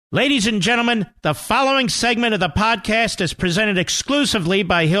Ladies and gentlemen, the following segment of the podcast is presented exclusively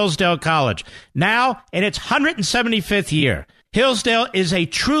by Hillsdale College, now in its 175th year. Hillsdale is a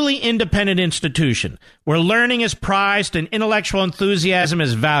truly independent institution where learning is prized and intellectual enthusiasm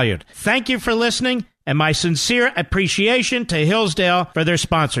is valued. Thank you for listening, and my sincere appreciation to Hillsdale for their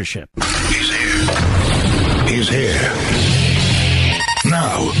sponsorship. He's here. He's here.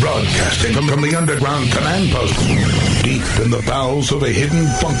 Now, broadcasting from the underground command post, deep in the bowels of a hidden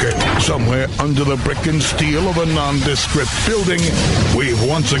bunker, somewhere under the brick and steel of a nondescript building, we've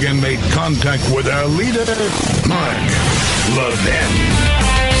once again made contact with our leader, Mark Levin.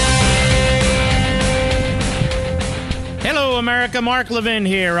 Hello, America. Mark Levin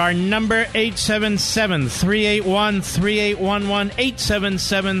here. Our number, 877-381-3811,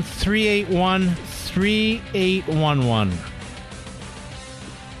 877-381-3811.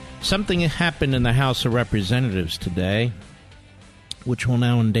 Something happened in the House of Representatives today, which will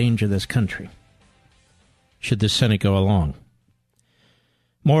now endanger this country, should the Senate go along.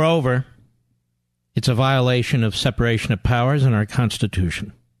 Moreover, it's a violation of separation of powers in our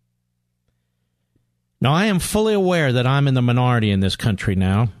Constitution. Now, I am fully aware that I'm in the minority in this country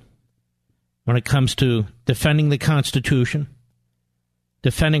now when it comes to defending the Constitution,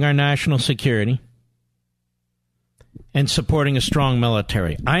 defending our national security, and supporting a strong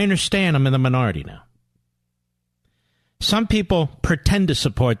military. I understand I'm in the minority now. Some people pretend to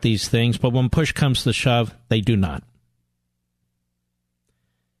support these things, but when push comes to shove, they do not.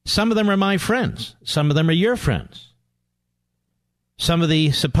 Some of them are my friends. Some of them are your friends. Some of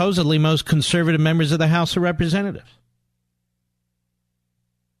the supposedly most conservative members of the House of Representatives.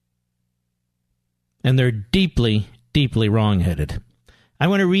 And they're deeply, deeply wrong-headed. I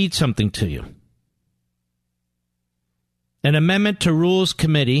want to read something to you. An amendment to Rules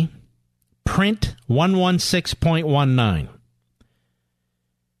Committee, print 116.19.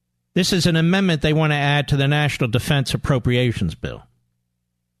 This is an amendment they want to add to the National Defense Appropriations Bill.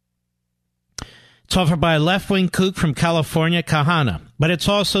 It's offered by a left-wing kook from California, Kahana, but it's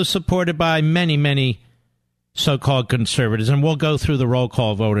also supported by many, many so-called conservatives, and we'll go through the roll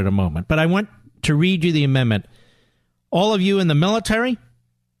call vote in a moment. But I want to read you the amendment. All of you in the military,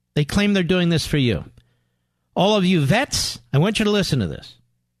 they claim they're doing this for you. All of you vets, I want you to listen to this.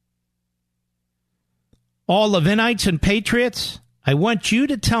 All Levinites and patriots, I want you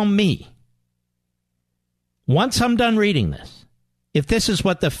to tell me, once I'm done reading this, if this is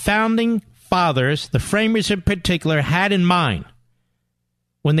what the founding fathers, the framers in particular, had in mind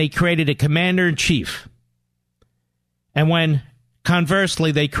when they created a commander-in-chief, and when,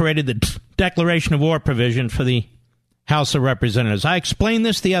 conversely, they created the declaration of war provision for the House of Representatives. I explained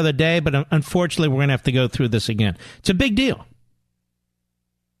this the other day, but unfortunately we're going to have to go through this again. It's a big deal.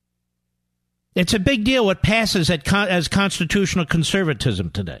 It's a big deal what passes as constitutional conservatism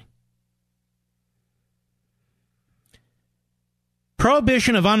today.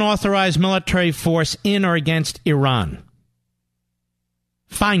 Prohibition of unauthorized military force in or against Iran.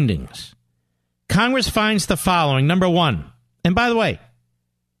 Findings. Congress finds the following. Number one, and by the way,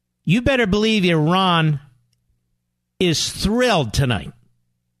 you better believe Iran is thrilled tonight.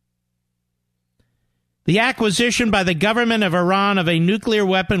 The acquisition by the government of Iran of a nuclear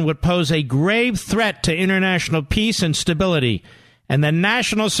weapon would pose a grave threat to international peace and stability and the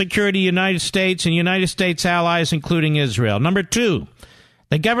national security of the United States and United States allies, including Israel. Number two,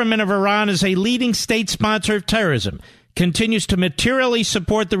 the government of Iran is a leading state sponsor of terrorism, continues to materially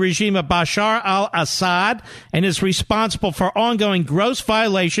support the regime of Bashar al-Assad, and is responsible for ongoing gross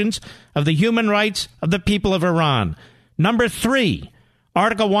violations of the human rights of the people of Iran. Number three,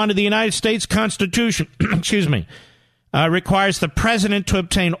 Article 1 of the United States Constitution, requires the president to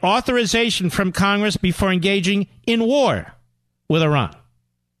obtain authorization from Congress before engaging in war with Iran.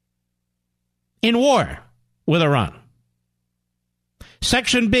 In war with Iran.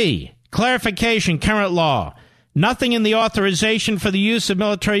 Section B, clarification, current law. Nothing in the authorization for the use of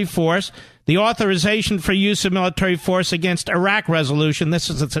military force, the authorization for use of military force against Iraq resolution, this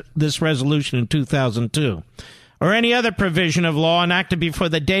is this resolution in 2002, or any other provision of law enacted before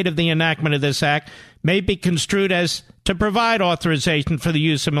the date of the enactment of this act may be construed as to provide authorization for the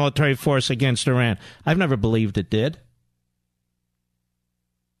use of military force against Iran. I've never believed it did.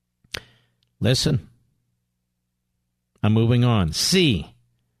 Listen. I'm moving on. C.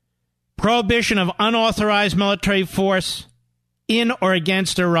 Prohibition of unauthorized military force in or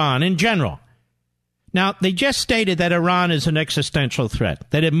against Iran in general. Now, they just stated that Iran is an existential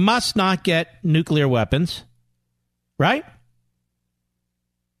threat, that it must not get nuclear weapons, right?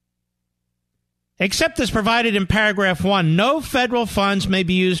 Except as provided in paragraph 1, no federal funds may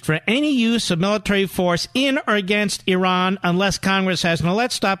be used for any use of military force in or against Iran unless Congress has. Now,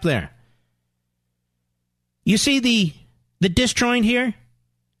 let's stop there. You see the disjoint here?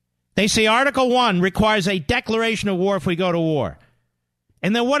 They say Article 1 requires a declaration of war if we go to war.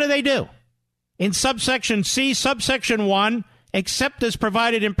 And then what do? In subsection C, subsection 1, except as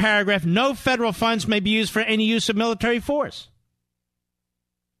provided in paragraph, no federal funds may be used for any use of military force.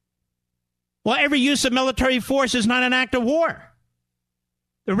 Well, every use of military force is not an act of war.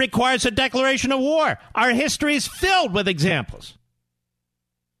 It requires a declaration of war. Our history is filled with examples.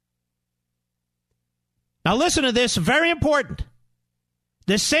 Now listen to this, very important.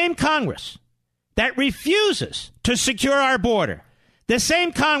 The same Congress that refuses to secure our border, the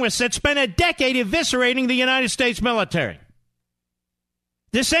same Congress that spent a decade eviscerating the United States military,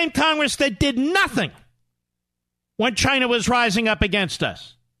 the same Congress that did nothing when China was rising up against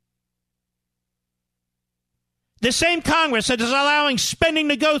us, the same Congress that is allowing spending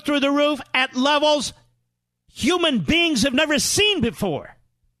to go through the roof at levels human beings have never seen before.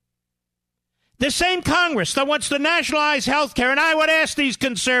 The same Congress that wants to nationalize health care, and I would ask these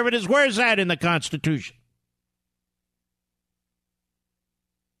conservatives, where's that in the Constitution?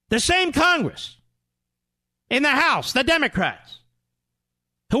 The same Congress in the House, the Democrats,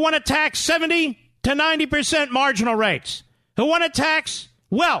 who want to tax 70 to 90% marginal rates, who want to tax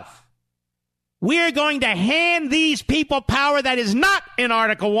wealth. We are going to hand these people power that is not in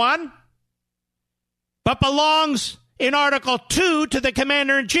Article 1, but belongs in Article 2 to the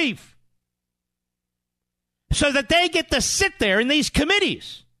Commander-in-Chief, so that they get to sit there in these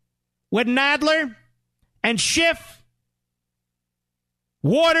committees with Nadler and Schiff,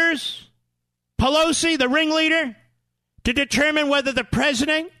 Waters, Pelosi, the ringleader, to determine whether the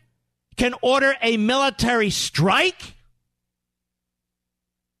president can order a military strike.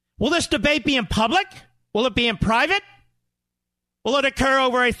 Will this debate be in public? Will it be in private? Will it occur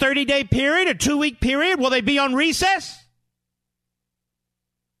over a 30-day period, a 2-week period? Will they be on recess?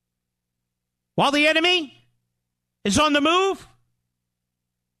 While the enemy is on the move?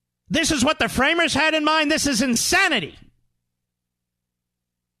 This is what the framers had in mind. This is insanity.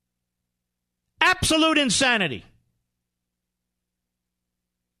 Absolute insanity.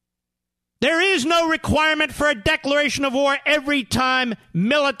 There is no requirement for a declaration of war every time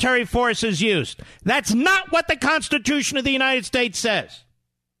military force is used. That's not what the Constitution of the United States says.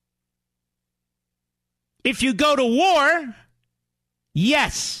 If you go to war,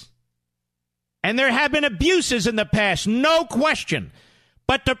 yes. And there have been abuses in the past, no question.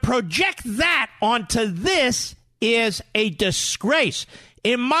 But to project that onto this is a disgrace.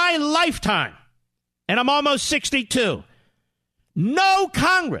 In my lifetime, and I'm almost 62, no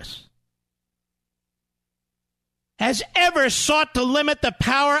Congress has ever sought to limit the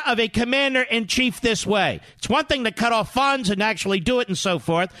power of a commander-in-chief this way. It's one thing to cut off funds and actually do it and so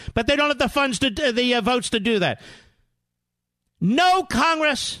forth, but they don't have the funds to the votes to do that. No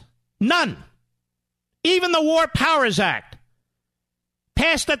Congress, none, even the War Powers Act,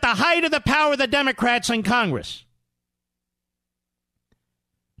 passed at the height of the power of the Democrats in Congress,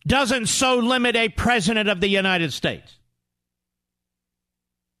 doesn't so limit a president of the United States.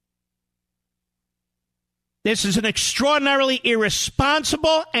 This is an extraordinarily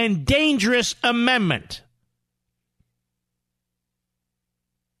irresponsible and dangerous amendment.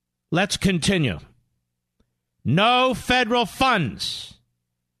 Let's continue. No federal funds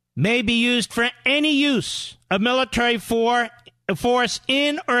may be used for any use of military force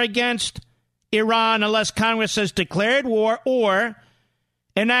in or against Iran unless Congress has declared war or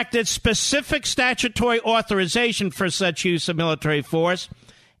enacted specific statutory authorization for such use of military force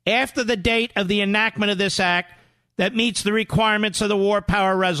after the date of the enactment of this act that meets the requirements of the War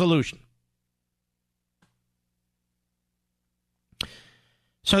Power Resolution.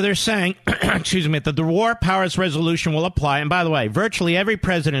 So they're saying, that the War Powers Resolution will apply. And by the way, virtually every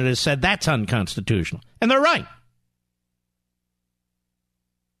president has said that's unconstitutional. And they're right.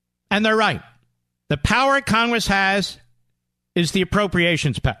 And they're right. The power Congress has is the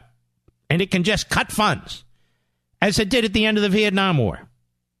appropriations power. And it can just cut funds, as it did at the end of the Vietnam War.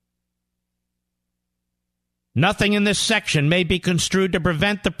 Nothing in this section may be construed to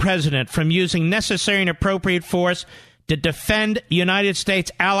prevent the president from using necessary and appropriate force to defend United States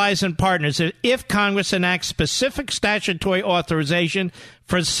allies and partners if Congress enacts specific statutory authorization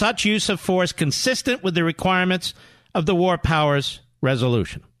for such use of force consistent with the requirements of the War Powers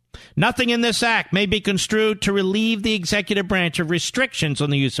Resolution. Nothing in this act may be construed to relieve the executive branch of restrictions on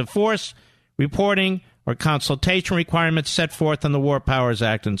the use of force, reporting, or consultation requirements set forth in the War Powers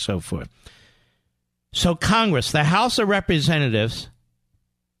Act and so forth. So Congress, the House of Representatives,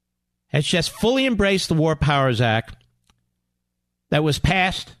 has just fully embraced the War Powers Act that was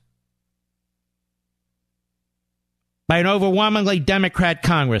passed by an overwhelmingly Democrat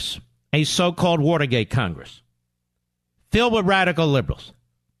Congress, a so-called Watergate Congress, filled with radical liberals.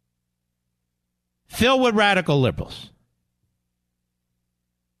 Filled with radical liberals.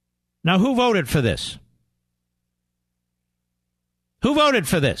 Now, who voted for this? Who voted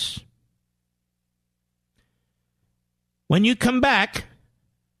for this? When you come back,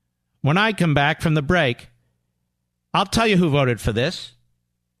 when I come back from the break, I'll tell you who voted for this.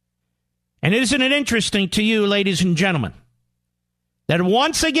 And isn't it interesting to you, ladies and gentlemen, that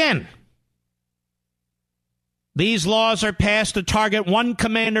once again, these laws are passed to target one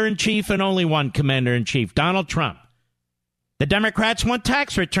commander-in-chief and only one commander-in-chief, Donald Trump. The Democrats want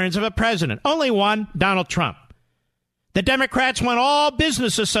tax returns of a president. Only one, Donald Trump. The Democrats want all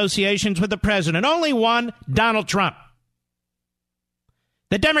business associations with the president. Only one, Donald Trump.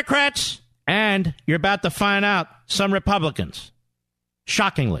 The Democrats, and you're about to find out, some Republicans,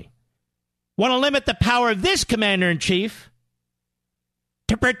 shockingly, want to limit the power of this commander-in-chief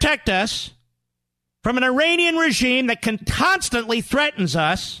to protect us from an Iranian regime that constantly threatens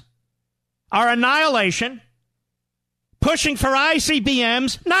us, our annihilation, pushing for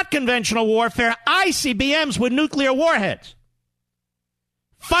ICBMs, not conventional warfare, ICBMs with nuclear warheads,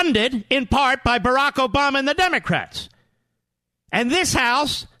 funded in part by Barack Obama and the Democrats. And this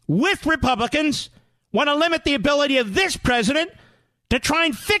House, with Republicans, want to limit the ability of this president to try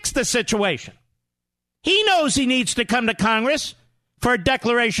and fix the situation. He knows he needs to come to Congress for a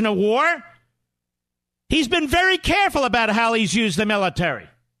declaration of war. He's been very careful about how he's used the military.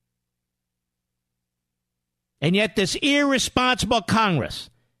 And yet this irresponsible Congress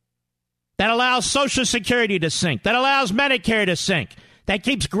that allows Social Security to sink, that allows Medicare to sink, that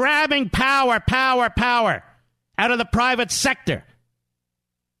keeps grabbing power out of the private sector.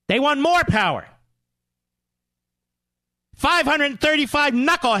 They want more power. 535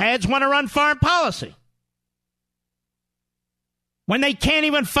 knuckleheads want to run foreign policy when they can't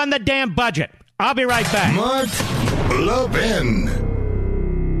even fund the damn budget. I'll be right back. Mark Levin.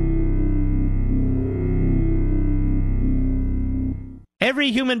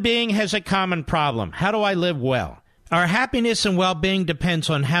 Every human being has a common problem. How do I live well? Our happiness and well-being depends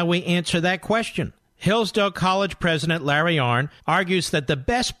on how we answer that question. Hillsdale College president Larry Arnn argues that the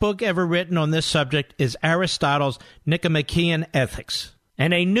best book ever written on this subject is Aristotle's Nicomachean Ethics.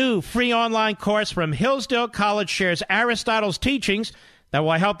 And a new free online course from Hillsdale College shares Aristotle's teachings that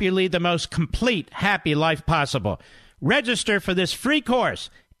will help you lead the most complete, happy life possible. Register for this free course,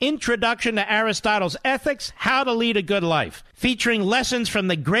 Introduction to Aristotle's Ethics, How to Lead a Good Life, featuring lessons from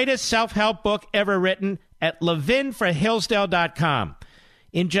the greatest self-help book ever written at levinforhillsdale.com.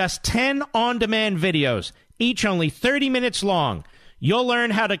 In just 10 on-demand videos, each only 30 minutes long, you'll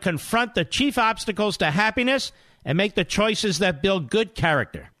learn how to confront the chief obstacles to happiness and make the choices that build good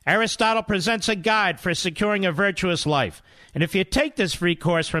character. Aristotle presents a guide for securing a virtuous life. And if you take this free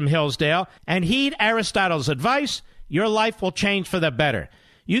course from Hillsdale and heed Aristotle's advice, your life will change for the better.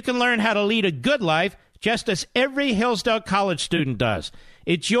 You can learn how to lead a good life just as every Hillsdale College student does.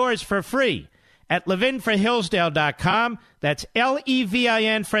 It's yours for free at levinforhillsdale.com. That's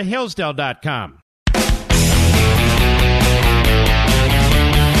Levin for Hillsdale.com.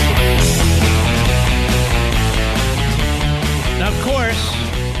 Now, of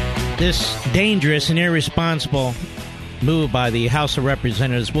course, this dangerous and irresponsible move by the House of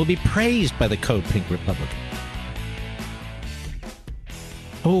Representatives will be praised by the Code Pink Republican.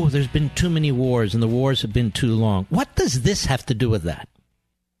 Oh, there's been too many wars, and the wars have been too long. What does this have to do with that?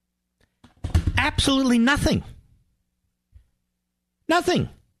 Absolutely nothing. Nothing.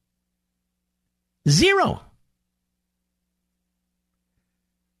 Zero.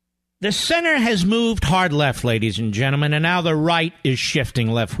 The center has moved hard left, ladies and gentlemen, and now the right is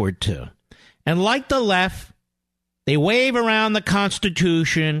shifting leftward too. And like the left, they wave around the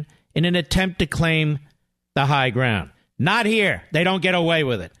Constitution in an attempt to claim the high ground. Not here. They don't get away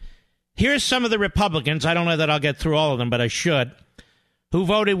with it. Here's some of the Republicans, I don't know that I'll get through all of them, but I should, who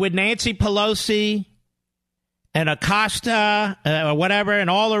voted with Nancy Pelosi and Acosta, whatever,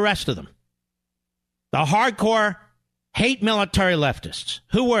 and all the rest of them. The hardcore hate military leftists.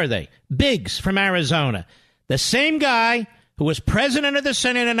 Who were they? Biggs from Arizona. The same guy who was president of the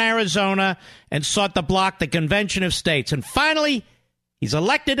Senate in Arizona and sought to block the Convention of States. And finally, he's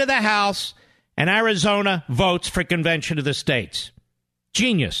elected to the House, and Arizona votes for Convention of the States.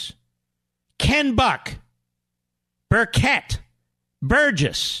 Genius. Ken Buck. Burkett.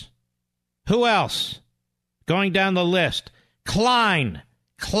 Burgess. Who else? Going down the list. Klein.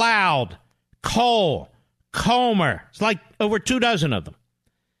 Cloud. Cole. Comer. It's like over 2 dozen of them.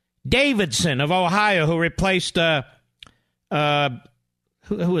 Davidson of Ohio, who replaced, who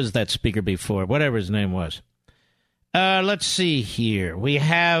was that speaker before? Whatever his name was. Let's see here. We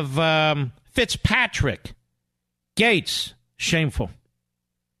have Fitzpatrick. Gates. Shameful.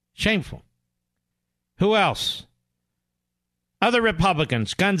 Shameful. Who else? Other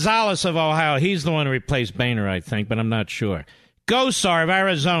Republicans. Gonzalez of Ohio. He's the one who replaced Boehner, I think, but I'm not sure. Gosar of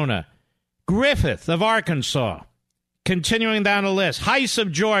Arizona. Griffith of Arkansas. Continuing down the list. Heiss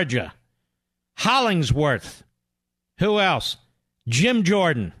of Georgia. Hollingsworth. Who else? Jim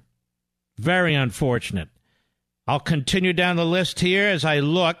Jordan. Very unfortunate. I'll continue down the list here as I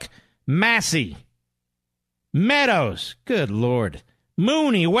look. Massey. Meadows. Good Lord.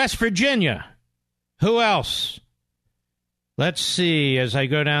 Mooney, West Virginia. Who else? Let's see as I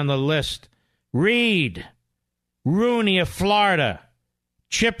go down the list. Reed. Rooney of Florida.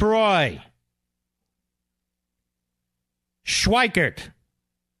 Chip Roy. Schweikert.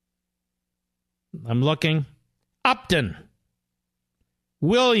 I'm looking. Upton.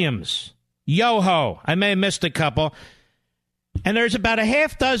 Williams. Yoho. I may have missed a couple. And there's about a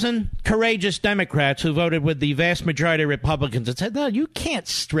half dozen courageous Democrats who voted with the vast majority of Republicans and said, no, you can't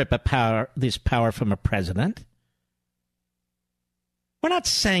strip this power from a president. We're not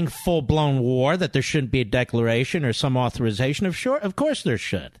saying full-blown war, that there shouldn't be a declaration or some authorization. Of course there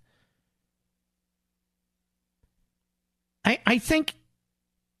should. I think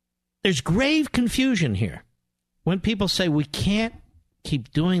there's grave confusion here when people say we can't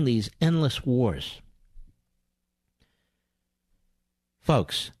keep doing these endless wars.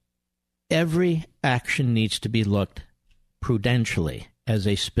 Folks, every action needs to be looked prudentially as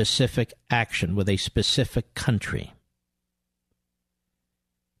a specific action with a specific country.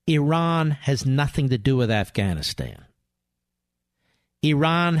 Iran has nothing to do with Afghanistan.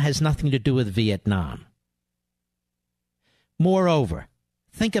 Iran has nothing to do with Vietnam. Moreover,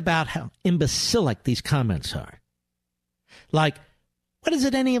 think about how imbecilic these comments are. Like, what is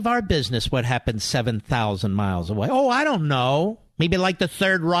it any of our business what happened 7,000 miles away? Oh, I don't know. Maybe like the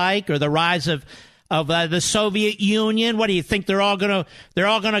Third Reich or the rise of the Soviet Union. What do you think they're all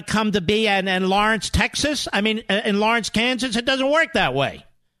gonna come to be in Lawrence, Texas? I mean, in Lawrence, Kansas. It doesn't work that way.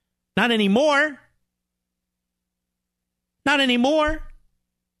 Not anymore. Not anymore.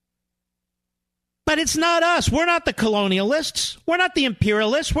 But it's not us. We're not the colonialists. We're not the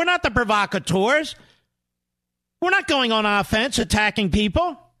imperialists. We're not the provocateurs. We're not going on offense, attacking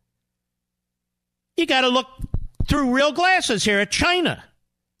people. You got to look through real glasses here at China,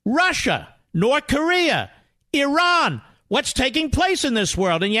 Russia, North Korea, Iran. What's taking place in this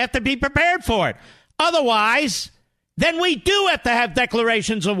world? And you have to be prepared for it. Otherwise, then we do have to have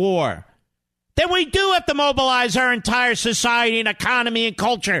declarations of war. Then we do have to mobilize our entire society and economy and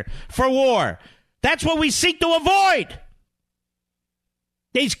culture for war. That's what we seek to avoid.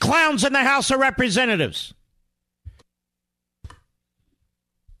 These clowns in the House of Representatives.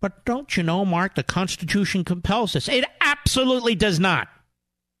 But don't you know, Mark, the Constitution compels us. It absolutely does not.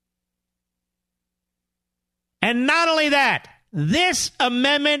 And not only that, this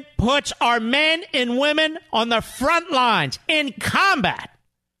amendment puts our men and women on the front lines in combat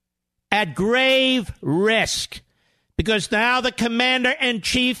at grave risk. Because now the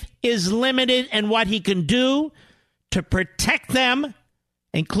commander-in-chief is limited in what he can do to protect them,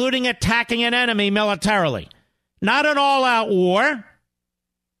 including attacking an enemy militarily. Not an all-out war.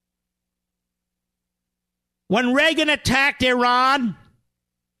 When Reagan attacked Iran,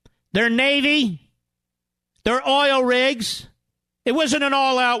 their navy, their oil rigs, it wasn't an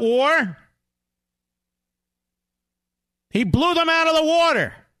all-out war. He blew them out of the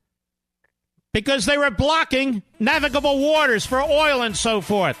water because they were blocking navigable waters for oil and so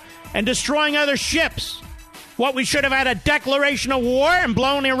forth and destroying other ships. What, we should have had a declaration of war and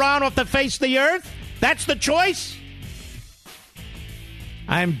blown Iran off the face of the earth? That's the choice?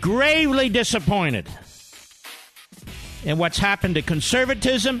 I'm gravely disappointed in what's happened to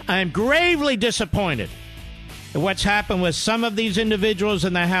conservatism. I'm gravely disappointed in what's happened with some of these individuals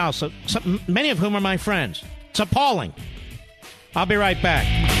in the House, many of whom are my friends. It's appalling. I'll be right back.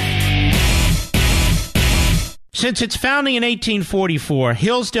 Since its founding in 1844,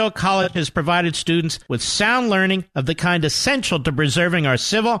 Hillsdale College has provided students with sound learning of the kind essential to preserving our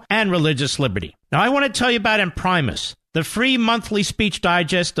civil and religious liberty. Now, I want to tell you about Imprimis, the free monthly speech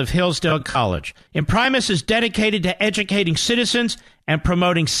digest of Hillsdale College. Imprimis is dedicated to educating citizens and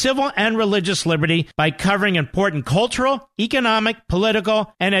promoting civil and religious liberty by covering important cultural, economic,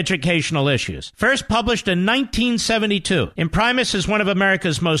 political, and educational issues. First published in 1972, Imprimis is one of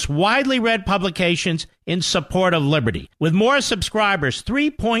America's most widely read publications in support of liberty, with more subscribers,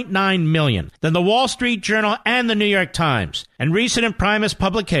 3.9 million, than the Wall Street Journal and the New York Times. And recent Imprimis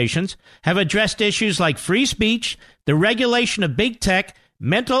publications have addressed issues like free speech, the regulation of big tech,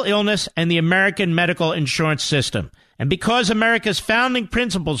 mental illness, and the American medical insurance system. And because America's founding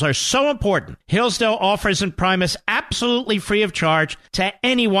principles are so important, Hillsdale offers Imprimis absolutely free of charge to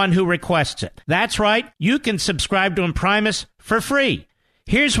anyone who requests it. That's right, you can subscribe to Imprimis for free.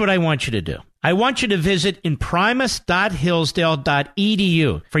 Here's what I want you to do. I want you to visit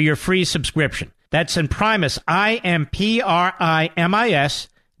imprimis.hillsdale.edu for your free subscription. That's Imprimis,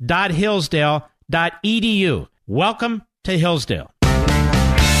 IMPRIMIS.hillsdale.edu. Welcome to Hillsdale.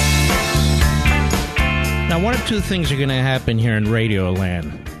 Now, one of two things are going to happen here in Radio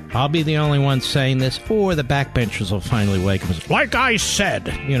Land. I'll be the only one saying this, or the backbenchers will finally wake up and say, like I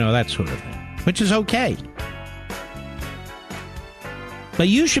said, you know, that sort of thing, which is okay. But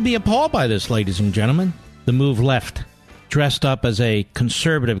you should be appalled by this, ladies and gentlemen. The move left, dressed up as a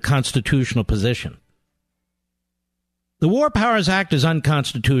conservative constitutional position. The War Powers Act is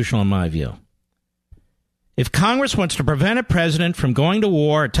unconstitutional in my view. If Congress wants to prevent a president from going to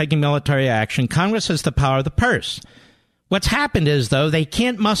war or taking military action, Congress has the power of the purse. What's happened is, though, they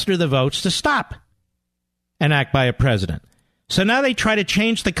can't muster the votes to stop an act by a president. So now they try to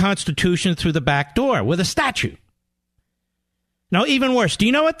change the Constitution through the back door with a statute. Now, even worse, do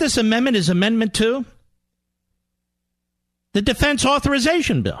you know what this amendment is Amendment 2? The Defense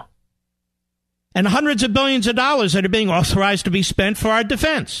Authorization Bill. And hundreds of billions of dollars that are being authorized to be spent for our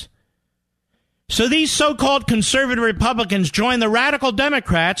defense. So these so-called conservative Republicans join the radical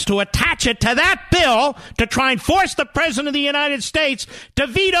Democrats to attach it to that bill to try and force the President of the United States to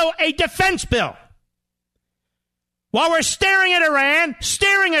veto a defense bill. While we're staring at Iran,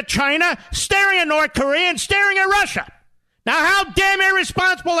 staring at China, staring at North Korea, and staring at Russia. Now, how damn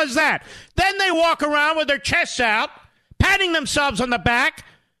irresponsible is that? Then they walk around with their chests out, patting themselves on the back,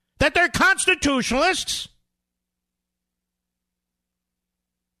 that they're constitutionalists.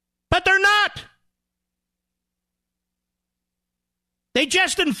 But they're not. They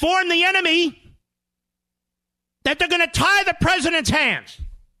just informed the enemy that they're going to tie the president's hands.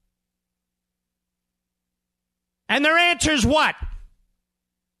 And their answer is what?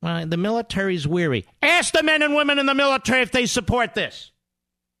 Well, the military's weary. Ask the men and women in the military if they support this.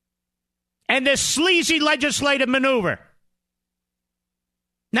 And this sleazy legislative maneuver.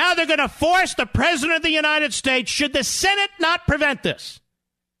 Now they're going to force the President of the United States, should the Senate not prevent this.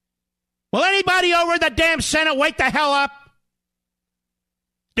 Will anybody over the damn Senate wake the hell up?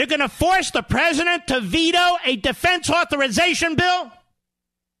 They're going to force the president to veto a defense authorization bill?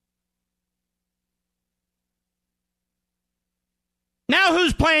 Now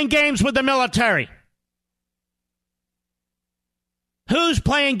who's playing games with the military? Who's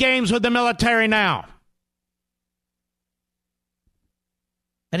playing games with the military now?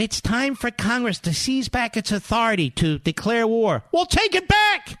 And it's time for Congress to seize back its authority to declare war. We'll take it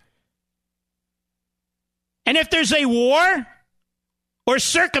back. And if there's a war or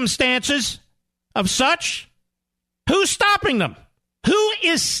circumstances of such, who's stopping them? Who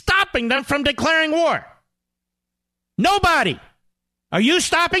is stopping them from declaring war? Nobody. Are you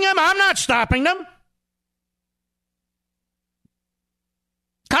stopping them? I'm not stopping them.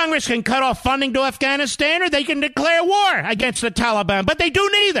 Congress can cut off funding to Afghanistan, or they can declare war against the Taliban. But they do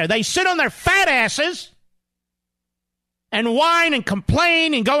neither. They sit on their fat asses and whine and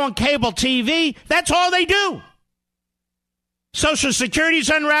complain and go on cable TV. That's all they do. Social Security's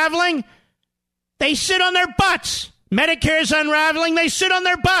unraveling. They sit on their butts. Medicare's unraveling. They sit on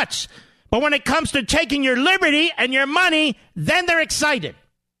their butts. But when it comes to taking your liberty and your money, then they're excited.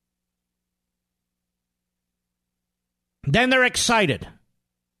 Then they're excited.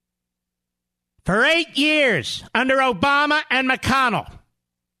 For 8 years, under Obama and McConnell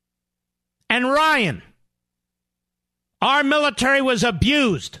and Ryan, our military was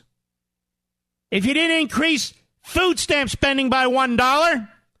abused. If you didn't increase food stamp spending by $1,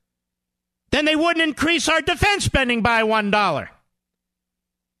 then they wouldn't increase our defense spending by $1.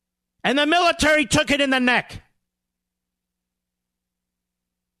 And the military took it in the neck.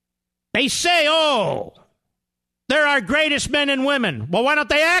 They say, oh, they're our greatest men and women. Well, why don't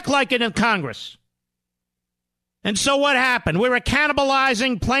they act like it in Congress? And so what happened? We were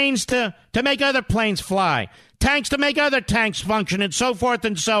cannibalizing planes to make other planes fly, tanks to make other tanks function, and so forth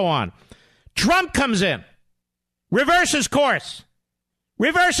and so on. Trump comes in, reverses course,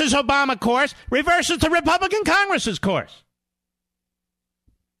 reverses Obama course, reverses the Republican Congress's course.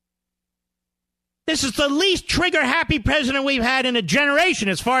 This is the least trigger-happy president we've had in a generation,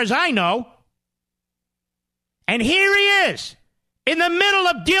 as far as I know. And here he is, in the middle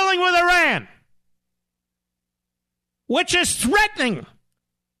of dealing with Iran, which is threatening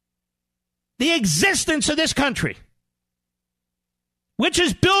the existence of this country, which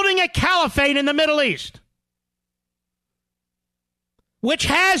is building a caliphate in the Middle East, which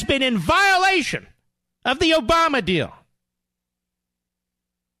has been in violation of the Obama deal,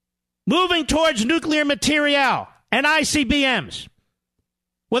 moving towards nuclear material and ICBMs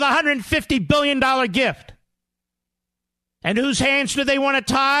with a $150 billion gift. And whose hands do they want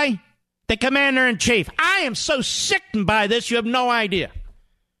to tie? The commander-in-chief. I am so sickened by this, you have no idea.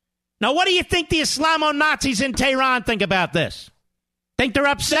 Now, what do you think the Islamo-Nazis in Tehran think about this? Think they're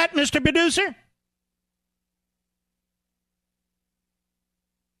upset, Mr. Producer?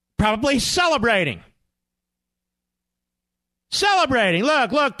 Probably celebrating. Celebrating.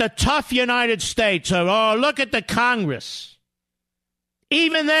 Look, the tough United States. Oh, look at the Congress.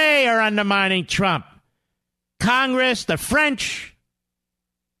 Even they are undermining Trump. Congress, the French,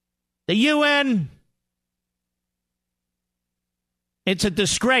 the UN. It's a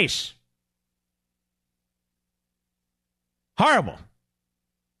disgrace. Horrible.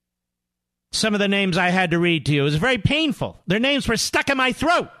 Some of the names I had to read to you. It was very painful. Their names were stuck in my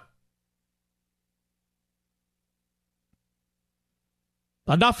throat.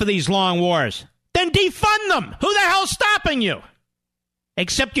 Enough of these long wars. Then defund them. Who the hell's stopping you?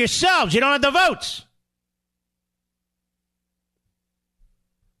 Except yourselves. You don't have the votes.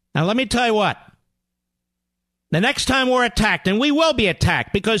 Now, let me tell you what. The next time we're attacked, and we will be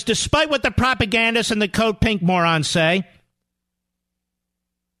attacked, because despite what the propagandists and the Code Pink morons say,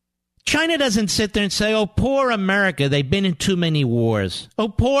 China doesn't sit there and say, oh, poor America, they've been in too many wars. Oh,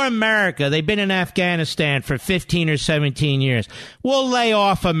 poor America, they've been in Afghanistan for 15 or 17 years. We'll lay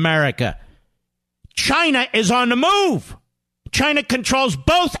off America. China is on the move. China controls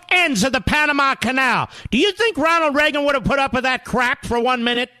both ends of the Panama Canal. Do you think Ronald Reagan would have put up with that crap for 1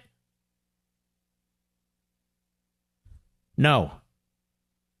 minute? No.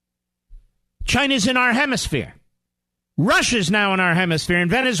 China's in our hemisphere. Russia's now in our hemisphere,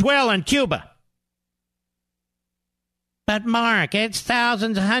 and Venezuela and Cuba. But, Mark, it's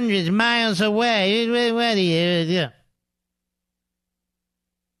thousands, hundreds of miles away. What do you do? Have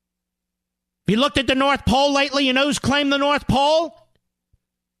you looked at the North Pole lately? You know who's claimed the North Pole?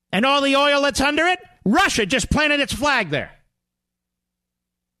 And all the oil that's under it? Russia just planted its flag there.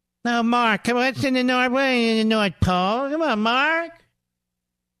 Now, Mark, come on, what's in the North Pole? Come on, Mark.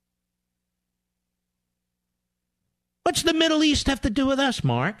 What's the Middle East have to do with us,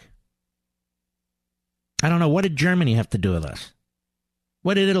 Mark? I don't know. What did Germany have to do with us?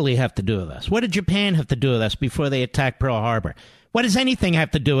 What did Italy have to do with us? What did Japan have to do with us before they attacked Pearl Harbor? What does anything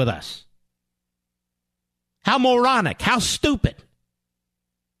have to do with us? How moronic, how stupid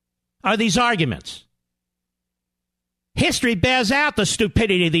are these arguments? History bears out the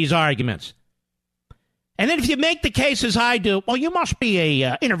stupidity of these arguments. And then if you make the case as I do, well, you must be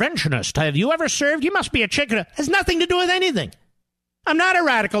a interventionist. Have you ever served? You must be a chicken. It has nothing to do with anything. I'm not a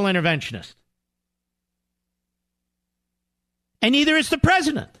radical interventionist. And neither is the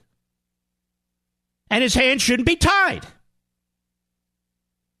president. And his hands shouldn't be tied.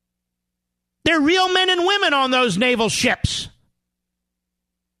 They're real men and women on those naval ships.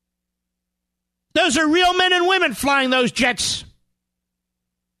 Those are real men and women flying those jets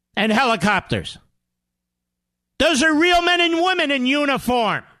and helicopters. Those are real men and women in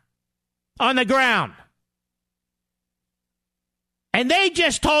uniform on the ground. And they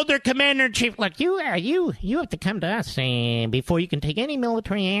just told their commander-in-chief, look, you have to come to us before you can take any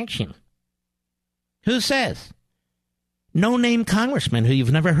military action. Who says? No-name congressman who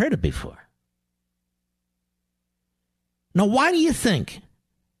you've never heard of before. Now, why do you think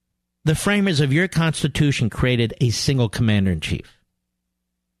the framers of your Constitution created a single commander-in-chief?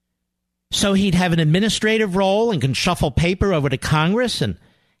 So he'd have an administrative role and can shuffle paper over to Congress and,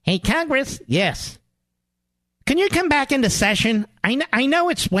 hey, Congress, yes. Can you come back into session? I know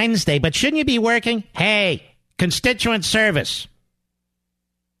it's Wednesday, but shouldn't you be working? Hey, constituent service.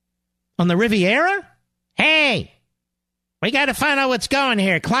 On the Riviera? Hey, we got to find out what's going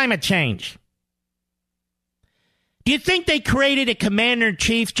here. Climate change. Do you think they created a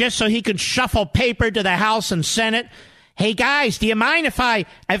commander-in-chief just so he could shuffle paper to the House and Senate? Hey, guys, do you mind if I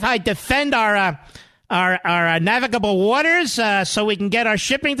defend our navigable waters so we can get our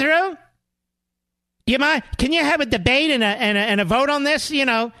shipping through? Do you mind? Can you have a debate and a vote on this? You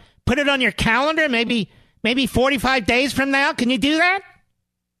know, put it on your calendar, maybe 45 days from now. Can you do that?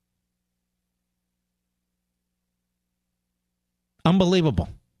 Unbelievable.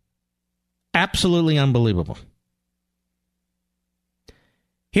 Absolutely unbelievable.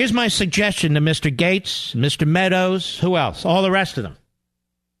 Here's my suggestion to Mr. Gates, Mr. Meadows, who else? All the rest of them.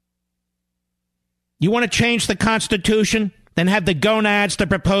 You want to change the Constitution? Then have the gonads to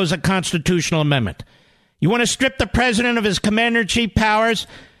propose a constitutional amendment. You want to strip the president of his commander-in-chief powers?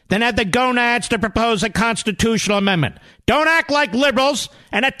 Then have the gonads to propose a constitutional amendment. Don't act like liberals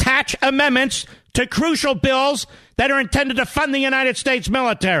and attach amendments to crucial bills that are intended to fund the United States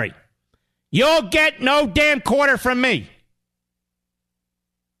military. You'll get no damn quarter from me.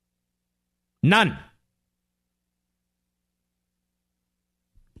 None.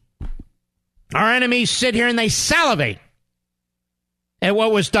 Our enemies sit here and they salivate at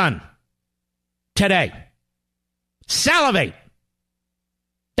what was done today. Salivate.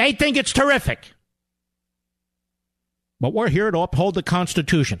 They think it's terrific. But we're here to uphold the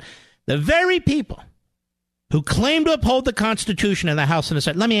Constitution. The very people who claim to uphold the Constitution in the House and the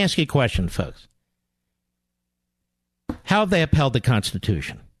Senate. Let me ask you a question, folks. How have they upheld the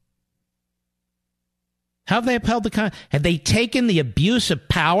Constitution? How have they upheld the Constitution? Have they taken the abuse of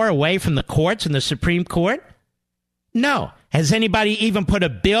power away from the courts and the Supreme Court? No. Has anybody even put a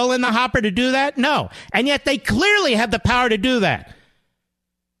bill in the hopper to do that? No. And yet they clearly have the power to do that.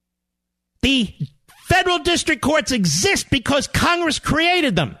 The federal district courts exist because Congress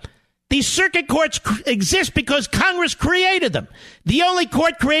created them. These circuit courts exist because Congress created them. The only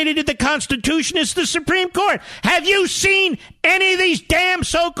court created in the Constitution is the Supreme Court. Have you seen any of these damn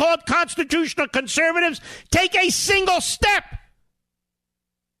so-called constitutional conservatives take a single step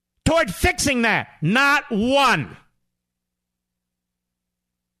toward fixing that? Not one.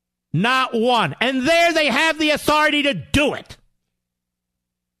 Not one. And there they have the authority to do it.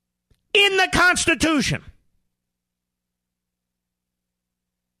 In the Constitution.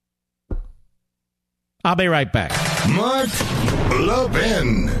 I'll be right back. Mark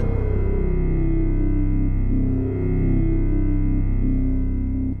Levin.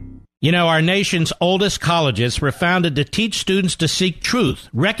 You know, our nation's oldest colleges were founded to teach students to seek truth,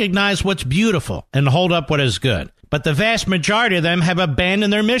 recognize what's beautiful, and hold up what is good. But the vast majority of them have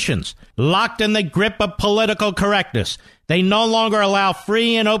abandoned their missions, locked in the grip of political correctness. They no longer allow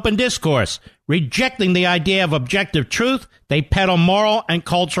free and open discourse. Rejecting the idea of objective truth, they peddle moral and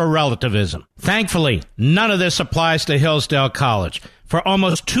cultural relativism. Thankfully, none of this applies to Hillsdale College. For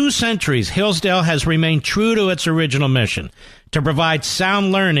almost 2 centuries, Hillsdale has remained true to its original mission, to provide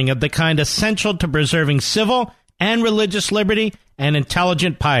sound learning of the kind essential to preserving civil and religious liberty and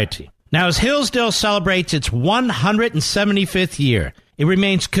intelligent piety. Now, as Hillsdale celebrates its 175th year, it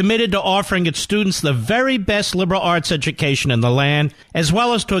remains committed to offering its students the very best liberal arts education in the land, as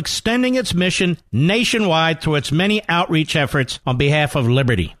well as to extending its mission nationwide through its many outreach efforts on behalf of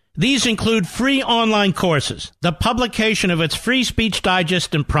liberty. These include free online courses, the publication of its Free Speech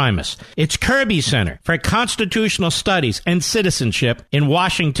Digest and Primus, its Kirby Center for Constitutional Studies and Citizenship in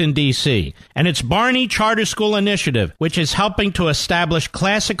Washington, D.C., and its Barney Charter School Initiative, which is helping to establish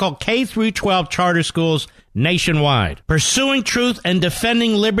classical K-12 charter schools nationwide. Pursuing truth and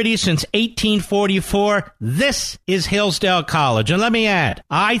defending liberty since 1844, this is Hillsdale College. And let me add,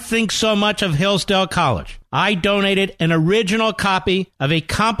 I think so much of Hillsdale College. I donated an original copy of a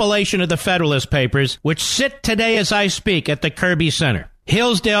compilation of the Federalist Papers, which sit today as I speak at the Kirby Center.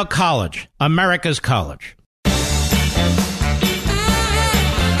 Hillsdale College, America's college.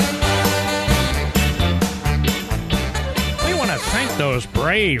 Those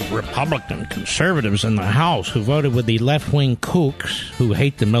brave Republican conservatives in the House who voted with the left-wing kooks who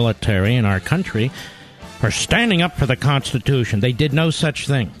hate the military and our country for standing up for the Constitution. They did no such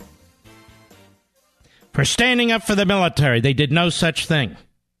thing. For standing up for the military, they did no such thing.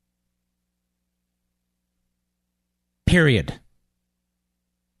 Period.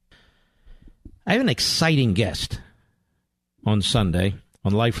 I have an exciting guest on Sunday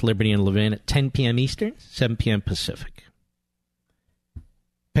on Life, Liberty, and Levin at 10 p.m. Eastern, 7 p.m. Pacific.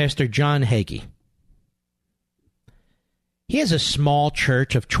 Pastor John Hagee. He has a small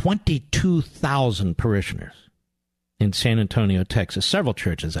church of 22,000 parishioners in San Antonio, Texas. Several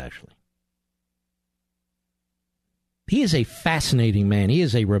churches, actually. He is a fascinating man. He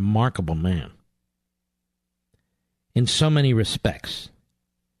is a remarkable man in so many respects.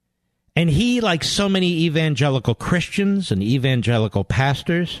 And he, like so many evangelical Christians and evangelical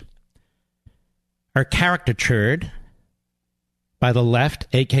pastors, are caricatured by the left,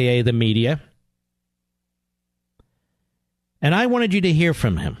 a.k.a. the media. And I wanted you to hear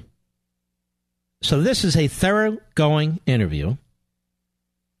from him. So this is a thoroughgoing interview.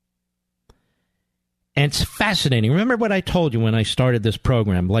 And it's fascinating. Remember what I told you when I started this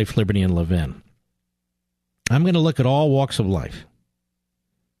program, Life, Liberty, and Levin. I'm going to look at all walks of life.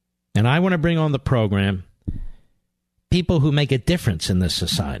 And I want to bring on the program people who make a difference in this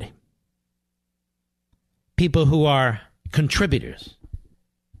society. People who are contributors,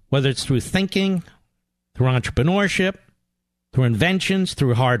 whether it's through thinking, through entrepreneurship, through inventions,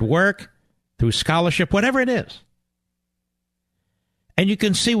 through hard work, through scholarship, whatever it is. And you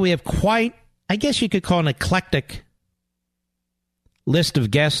can see we have quite, I guess you could call an eclectic list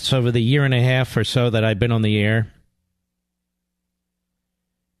of guests over the year and a half or so that I've been on the air.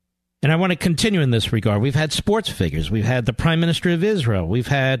 And I want to continue in this regard. We've had sports figures. We've had the Prime Minister of Israel. We've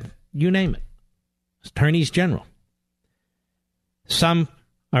had, you name it, attorneys general. Some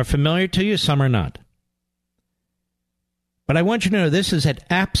are familiar to you, some are not. But I want you to know this is an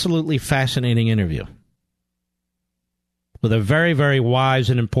absolutely fascinating interview with a very, very wise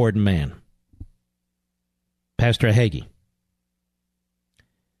and important man, Pastor Hagee.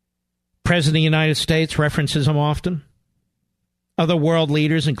 President of the United States references him often. Other world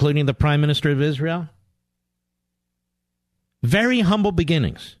leaders, including the Prime Minister of Israel. Very humble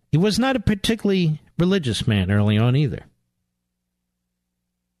beginnings. He was not a particularly religious man early on either.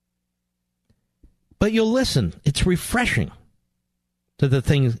 But you'll listen. It's refreshing to the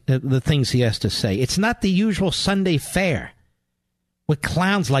things he has to say. It's not the usual Sunday fare with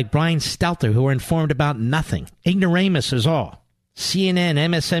clowns like Brian Stelter who are informed about nothing. Ignoramus all. CNN,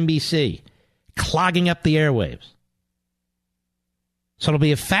 MSNBC, clogging up the airwaves. So it'll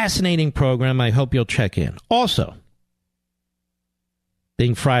be a fascinating program. I hope you'll check in. Also,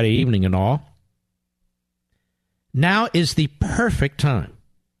 being Friday evening and all, now is the perfect time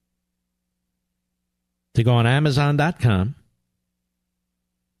to go on Amazon.com,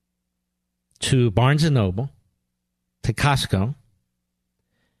 to Barnes & Noble, to Costco,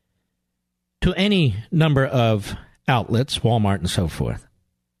 to any number of outlets, Walmart and so forth,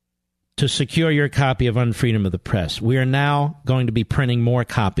 to secure your copy of Unfreedom of the Press. We are now going to be printing more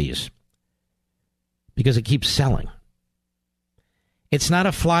copies because it keeps selling. It's not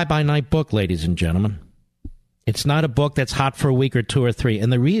a fly-by-night book, ladies and gentlemen. It's not a book that's hot for a week or two or three.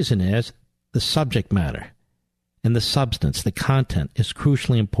 And the reason is the subject matter and the substance, the content is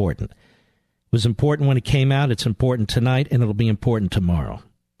crucially important. It was important when it came out. It's important tonight, and it'll be important tomorrow.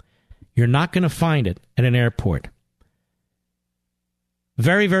 You're not going to find it at an airport.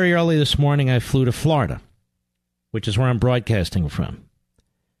 Very, very early this morning, I flew to Florida, which is where I'm broadcasting from.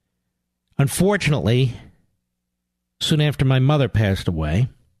 Unfortunately, soon after my mother passed away,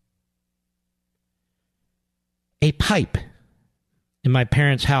 a pipe in my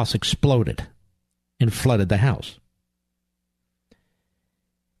parents' house exploded and flooded the house.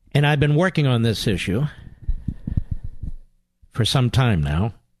 And I've been working on this issue for some time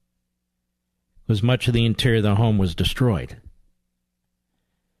now, because much of the interior of the home was destroyed.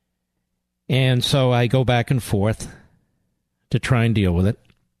 And so I go back and forth to try and deal with it.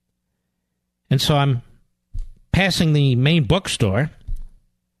 And so I'm passing the main bookstore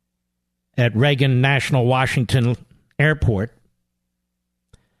at Reagan National Washington Airport,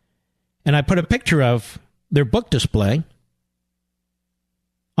 and I put a picture of their book display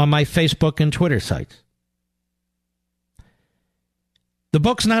on my Facebook and Twitter sites. The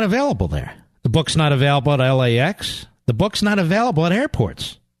book's not available there. The book's not available at LAX. The book's not available at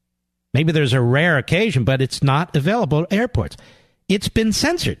airports. Maybe there's a rare occasion, but it's not available at airports. It's been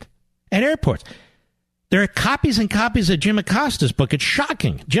censored at airports. There are copies and copies of Jim Acosta's book. It's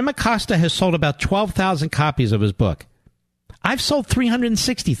shocking. Jim Acosta has sold about 12,000 copies of his book. I've sold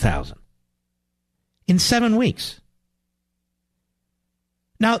 360,000 in 7 weeks.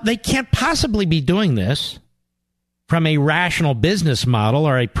 Now, they can't possibly be doing this from a rational business model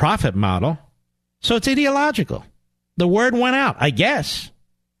or a profit model, so it's ideological. The word went out, I guess.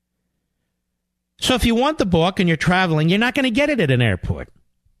 So if you want the book and you're traveling, you're not going to get it at an airport.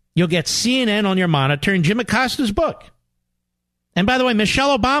 You'll get CNN on your monitor and Jim Acosta's book. And by the way,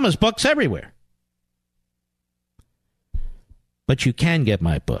 Michelle Obama's book's everywhere. But you can get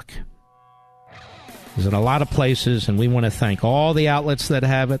my book. It's in a lot of places, and we want to thank all the outlets that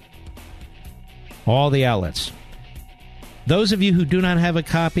have it. All the outlets. Those of you who do not have a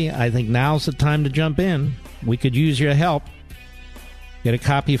copy, I think now's the time to jump in. We could use your help. Get a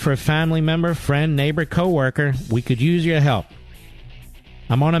copy for a family member, friend, neighbor, coworker. We could use your help.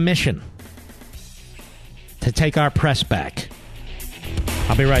 I'm on a mission to take our press back.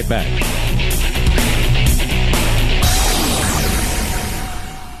 I'll be right back.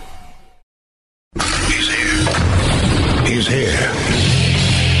 He's here.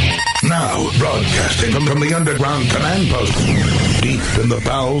 Now, broadcasting from the underground command post, deep in the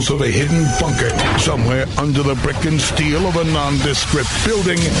bowels of a hidden bunker, somewhere under the brick and steel of a nondescript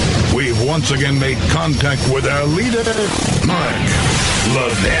building, we've once again made contact with our leader, Mark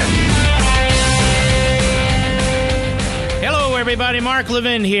love them. Hello, everybody. Mark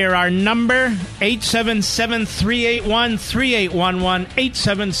Levin here. Our number, 877-381-3811,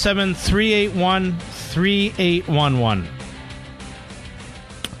 877-381-3811.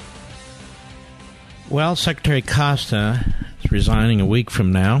 Well, Secretary Costa is resigning a week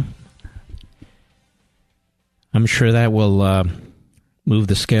from now. I'm sure that will move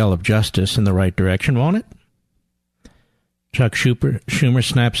the scale of justice in the right direction, won't it? Chuck Schumer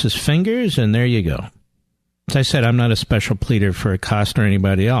snaps his fingers, and there you go. As I said, I'm not a special pleader for Costa or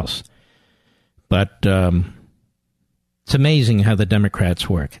anybody else. But it's amazing how the Democrats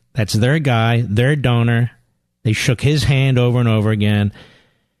work. That's their guy, their donor. They shook his hand over and over again.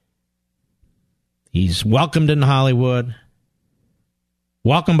 He's welcomed in Hollywood,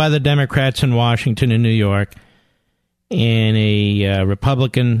 welcomed by the Democrats in Washington and New York, and a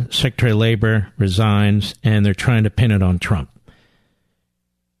Republican Secretary of Labor resigns, and they're trying to pin it on Trump.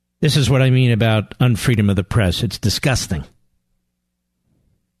 This is what I mean about unfreedom of the press. It's disgusting.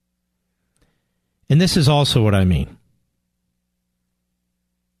 And this is also what I mean.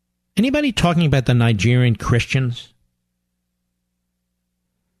 Anybody talking about the Nigerian Christians?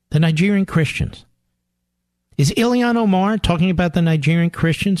 The Nigerian Christians. Is Ilhan Omar talking about the Nigerian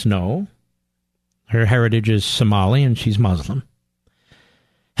Christians? No. Her heritage is Somali and she's Muslim.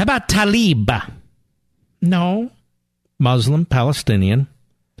 How about Talib? No. Muslim, Palestinian.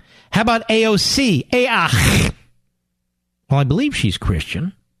 How about AOC? Well, I believe she's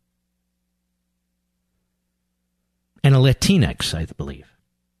Christian. And a Latinx, I believe.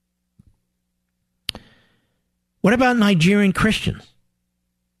 What about Nigerian Christians?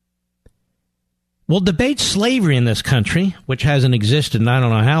 We'll debate slavery in this country, which hasn't existed in I don't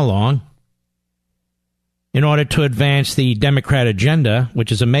know how long, in order to advance the Democrat agenda, which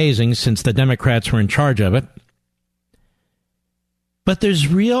is amazing since the Democrats were in charge of it. But there's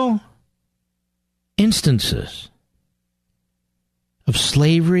real instances of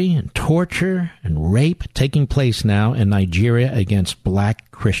slavery and torture and rape taking place now in Nigeria against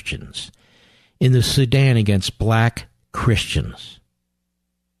black Christians, in the Sudan against black Christians.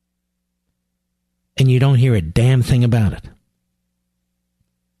 And you don't hear a damn thing about it.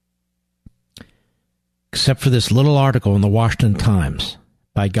 Except for this little article in the Washington Times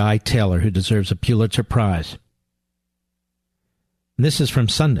by Guy Taylor, who deserves a Pulitzer Prize. And this is from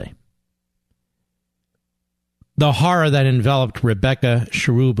Sunday. The horror that enveloped Rebecca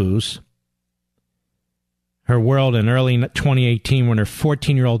Shirubus, her world in early 2018 when her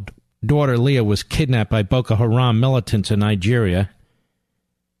 14-year-old daughter Leah was kidnapped by Boko Haram militants in Nigeria,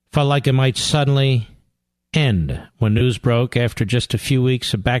 felt like it might suddenly end when news broke after just a few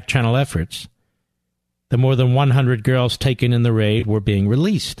weeks of back-channel efforts. The more than 100 girls taken in the raid were being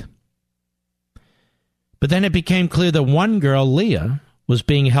released. But then it became clear that one girl, Leah, was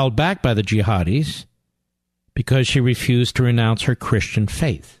being held back by the jihadis because she refused to renounce her Christian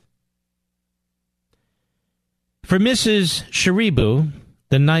faith. For Mrs. Sharibu,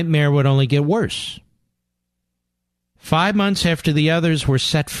 the nightmare would only get worse. 5 months after the others were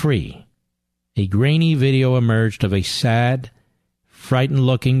set free, a grainy video emerged of a sad,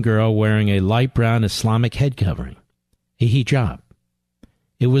 frightened-looking girl wearing a light brown Islamic head covering, a hijab.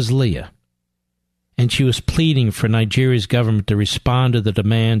 It was Leah, and she was pleading for Nigeria's government to respond to the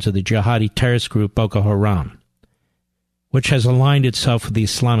demands of the jihadi terrorist group Boko Haram, which has aligned itself with the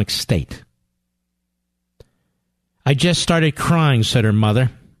Islamic State. I just started crying, said her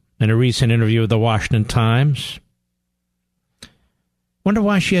mother in a recent interview with the Washington Times. Wonder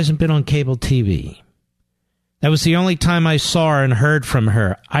why she hasn't been on cable TV. That was the only time I saw her and heard from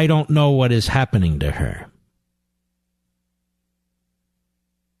her. I don't know what is happening to her.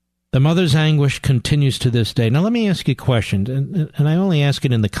 The mother's anguish continues to this day. Now, let me ask you a question, and I only ask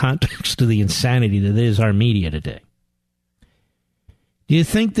it in the context of the insanity that is our media today. Do you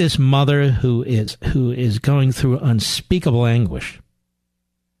think this mother who is going through unspeakable anguish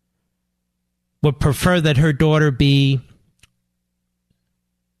would prefer that her daughter be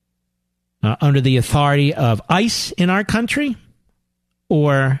under the authority of ICE in our country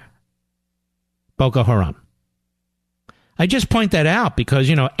or Boko Haram? I just point that out because,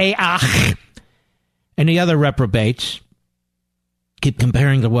 and the other reprobates keep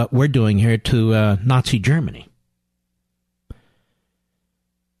comparing to what we're doing here to Nazi Germany.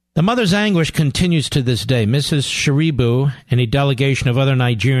 The mother's anguish continues to this day. Mrs. Sharibu and a delegation of other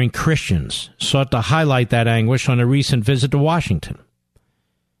Nigerian Christians sought to highlight that anguish on a recent visit to Washington,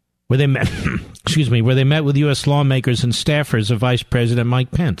 where they met, where they met with U.S. lawmakers and staffers of Vice President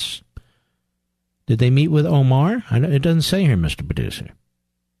Mike Pence. Did they meet with Omar? It doesn't say here, Mr. Producer.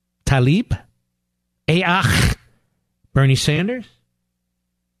 Talib? Bernie Sanders?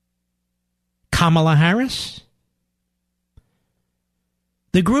 Kamala Harris?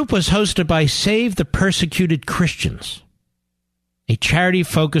 The group was hosted by Save the Persecuted Christians, a charity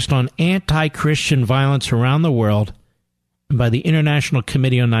focused on anti-Christian violence around the world, and by the International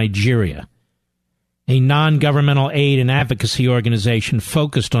Committee on Nigeria, a non-governmental aid and advocacy organization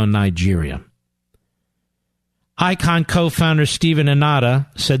focused on Nigeria. ICON co-founder Stephen Inada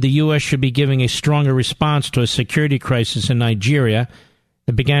said the U.S. should be giving a stronger response to a security crisis in Nigeria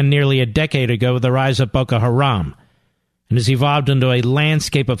that began nearly a decade ago with the rise of Boko Haram and has evolved into a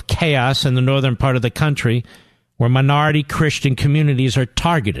landscape of chaos in the northern part of the country where minority Christian communities are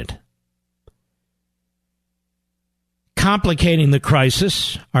targeted. Complicating the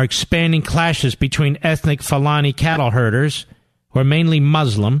crisis are expanding clashes between ethnic Fulani cattle herders, who are mainly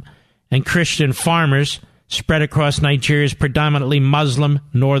Muslim, and Christian farmers spread across Nigeria's predominantly Muslim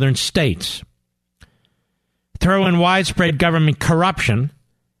northern states. Throw in widespread government corruption,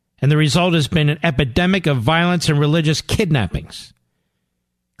 and the result has been an epidemic of violence and religious kidnappings.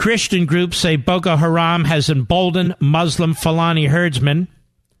 Christian groups say Boko Haram has emboldened Muslim Fulani herdsmen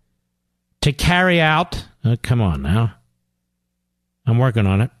to carry out... come on now. I'm working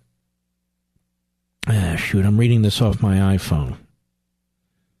on it. I'm reading this off my iPhone.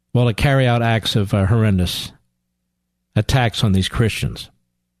 Well, to carry out acts of horrendous attacks on these Christians.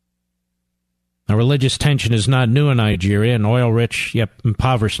 Now, religious tension is not new in Nigeria, an oil-rich yet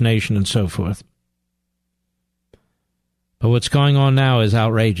impoverished nation and so forth. But what's going on now is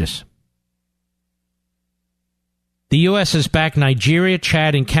outrageous. The U.S. has backed Nigeria,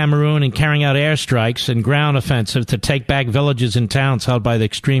 Chad, and Cameroon in carrying out airstrikes and ground offensive to take back villages and towns held by the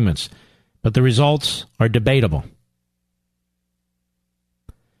extremists. But the results are debatable.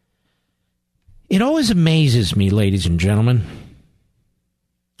 It always amazes me, ladies and gentlemen,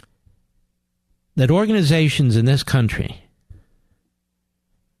 that organizations in this country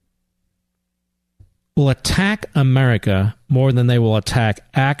will attack America more than they will attack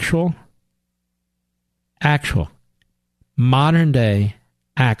actual modern-day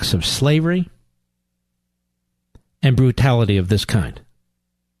acts of slavery and brutality of this kind.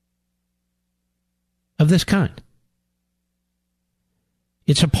 Of this kind.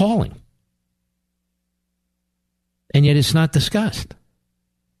 It's appalling. And yet it's not discussed.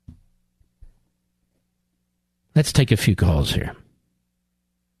 Let's take a few calls here.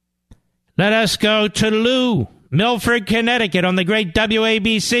 Let us go to Lou, Milford, Connecticut, on the great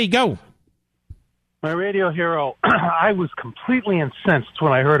WABC. Go. My radio hero, I was completely incensed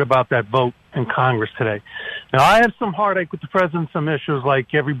when I heard about that vote in Congress today. Now, I have some heartache with the president, some issues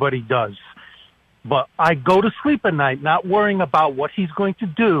like everybody does. But I go to sleep at night not worrying about what he's going to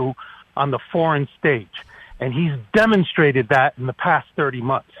do on the foreign stage. And he's demonstrated that in the past 30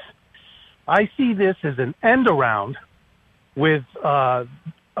 months. I see this as an end around with the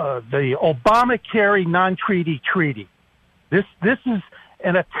Obamacare non-treaty treaty. This is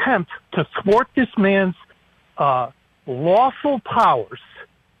an attempt to thwart this man's lawful powers,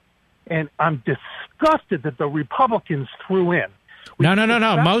 and I'm disgusted that the Republicans threw in.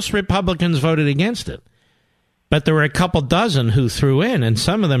 No. Most Republicans voted against it. But there were a couple dozen who threw in, and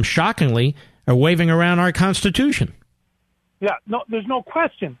some of them, shockingly, are waving around our Constitution. Yeah, no, there's no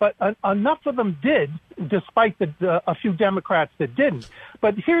question. But enough of them did, despite a few Democrats that didn't.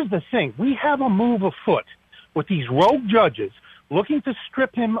 But here's the thing. We have a move afoot with these rogue judges looking to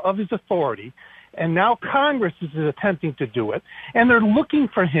strip him of his authority, and now Congress is attempting to do it, and they're looking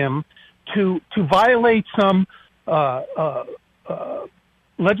for him to violate some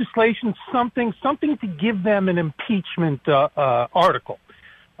legislation, something to give them an impeachment article.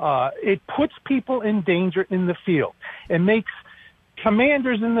 It puts people in danger in the field. It makes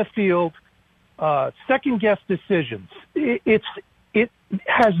commanders in the field second-guess decisions. It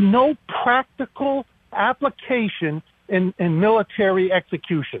has no practical application in military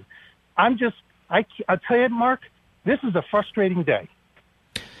execution. I'll tell you, Mark, this is a frustrating day.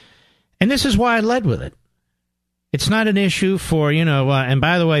 And this is why I led with it. It's not an issue for, and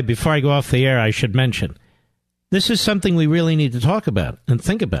by the way, before I go off the air, I should mention, this is something we really need to talk about and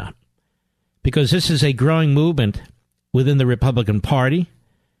think about, because this is a growing movement within the Republican Party,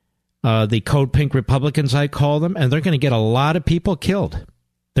 the Code Pink Republicans, I call them, and they're going to get a lot of people killed.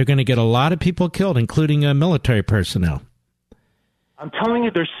 They're going to get a lot of people killed, including military personnel. I'm telling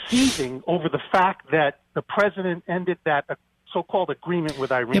you, they're seething over the fact that the president ended that so-called agreement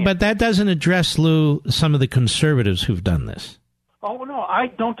with Iran. Yeah, but that doesn't address, Lou, some of the conservatives who've done this. Oh, no, I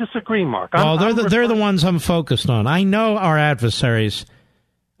don't disagree, Mark. They're the ones I'm focused on. I know our adversaries.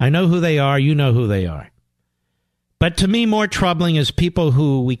 I know who they are. You know who they are. But to me, more troubling is people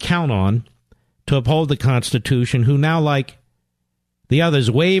who we count on to uphold the Constitution, who now, like The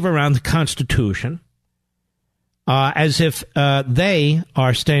others wave around the Constitution as if they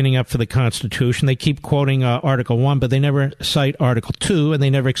are standing up for the Constitution. They keep quoting Article 1, but they never cite Article 2, and they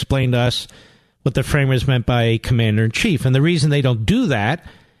never explain to us what the framers meant by a commander-in-chief. And the reason they don't do that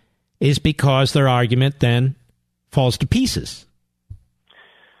is because their argument then falls to pieces.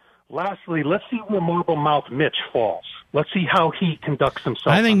 Lastly, let's see where Marble Mouth Mitch falls. Let's see how he conducts himself.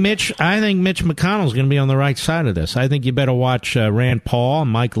 I think Mitch McConnell's going to be on the right side of this. I think you better watch Rand Paul,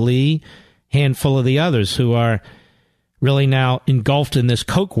 Mike Lee, handful of the others who are really now engulfed in this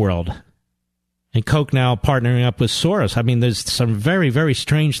Koch world. And Koch now partnering up with Soros. I mean, there's some very, very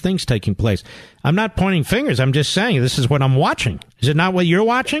strange things taking place. I'm not pointing fingers. I'm just saying this is what I'm watching. Is it not what you're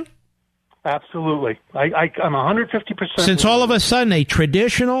watching? Absolutely. I'm 150%. Since all of a sudden a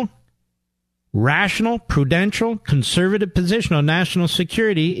traditional, rational, prudential, conservative position on national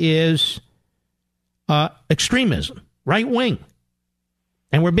security is extremism, right wing.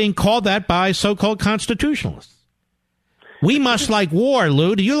 And we're being called that by so-called constitutionalists. We must like war,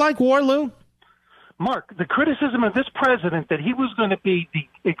 Lou. Do you like war, Lou? Mark, the criticism of this president that he was going to be the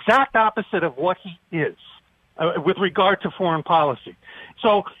exact opposite of what he is with regard to foreign policy.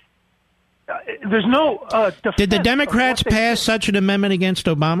 So there's no defense. Did the Democrats pass such an amendment against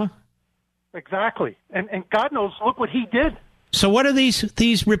Obama? Exactly. And God knows, look what he did. So what do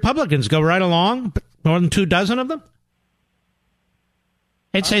these Republicans go right along? More than 24 of them?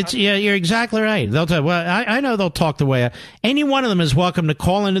 Yeah, you're exactly right. They'll tell. Well, I know they'll talk the way. Any one of them is welcome to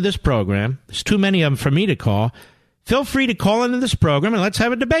call into this program. There's too many of them for me to call. Feel free to call into this program and let's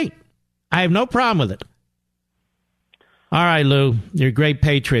have a debate. I have no problem with it. All right, Lou, you're a great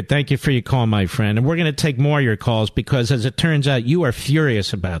patriot. Thank you for your call, my friend. And we're going to take more of your calls because, as it turns out, you are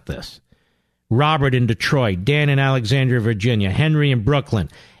furious about this. Robert in Detroit, Dan in Alexandria, Virginia, Henry in Brooklyn,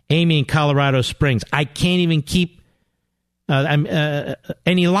 Amy in Colorado Springs. I can't even keep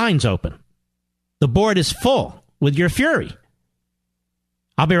any lines open. The board is full with your fury.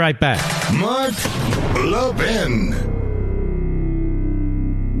 I'll be right back. Mark Levin.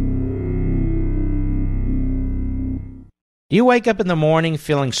 Do you wake up in the morning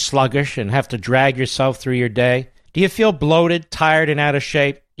feeling sluggish and have to drag yourself through your day? Do you feel bloated, tired, and out of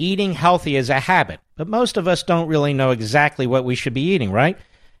shape? Eating healthy is a habit, but most of us don't really know exactly what we should be eating, right?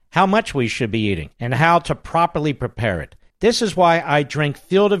 How much we should be eating, and how to properly prepare it. This is why I drink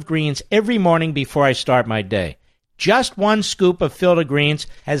Field of Greens every morning before I start my day. Just one scoop of Field of Greens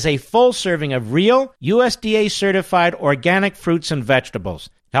has a full serving of real, USDA-certified organic fruits and vegetables.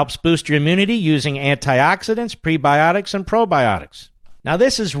 Helps boost your immunity using antioxidants, prebiotics, and probiotics. Now,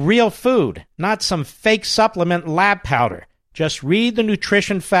 this is real food, not some fake supplement lab powder. Just read the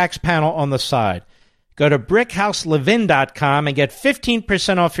nutrition facts panel on the side. Go to BrickhouseLevin.com and get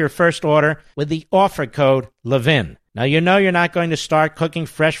 15% off your first order with the offer code LEVIN. Now, you know you're not going to start cooking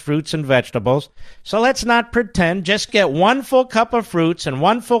fresh fruits and vegetables, so let's not pretend. Just get 1 full cup of fruits and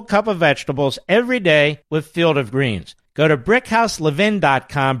 1 full cup of vegetables every day with Field of Greens. Go to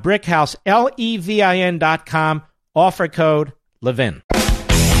BrickhouseLevin.com, BrickhouseLevin.com, offer code LEVIN.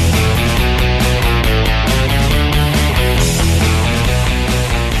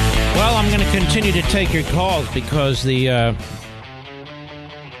 Well, I'm going to continue to take your calls because the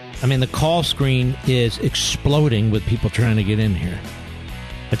call screen is exploding with people trying to get in here.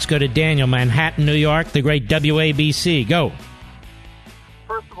 Let's go to Daniel, Manhattan, New York, the great WABC. Go.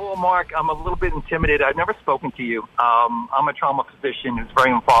 First of all, Mark, I'm a little bit intimidated. I've never spoken to you. I'm a trauma physician who's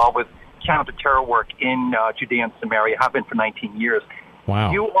very involved with counter-terror work in Judea and Samaria. I have been for 19 years.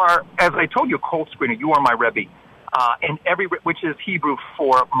 Wow. You are, as I told you, a cold screener. You are my Rebbe, which is Hebrew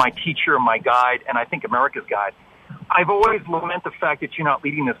for my teacher, my guide, and I think America's guide. I've always lamented the fact that you're not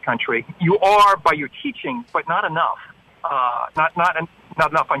leading this country. You are by your teaching, but not enough. Not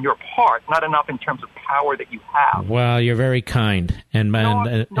enough on your part. Not enough in terms of power that you have. Well, you're very kind, and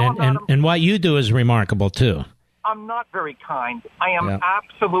what you do is remarkable too. I'm not very kind. I am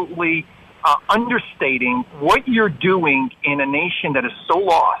absolutely understating what you're doing in a nation that is so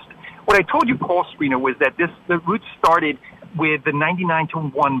lost. What I told you, call screener, was that the roots started with the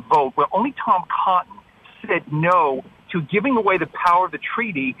 99-1 vote, where only Tom Cotton said no to giving away the power of the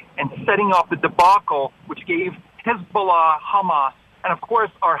treaty and setting off the debacle which gave Hezbollah, Hamas, and of course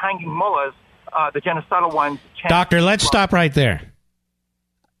our hanging mullahs, the genocidal ones. Doctor, let's stop right there.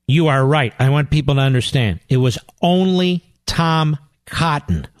 You are right. I want people to understand. It was only Tom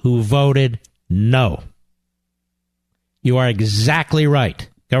Cotton who voted no. You are exactly right.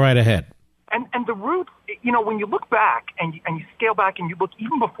 Go right ahead. And the roots, when you look back and you scale back and you look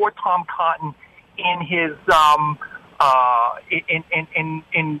even before Tom Cotton in his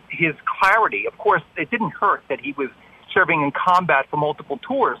in his clarity. Of course, it didn't hurt that he was serving in combat for multiple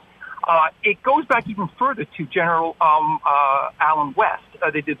tours. It goes back even further to General Allen West,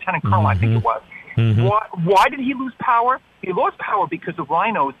 the Lieutenant Colonel, I think it was. Mm-hmm. Why did he lose power? He lost power because the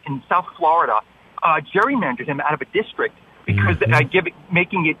rhinos in South Florida gerrymandered him out of a district because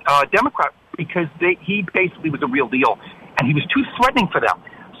making it Democrat, because he basically was a real deal, and he was too threatening for them.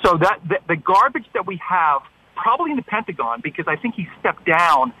 So that the garbage that we have, probably in the Pentagon, because I think he stepped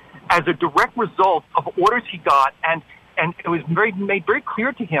down as a direct result of orders he got, and it was made very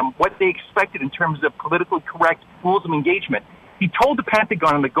clear to him what they expected in terms of politically correct rules of engagement. He told the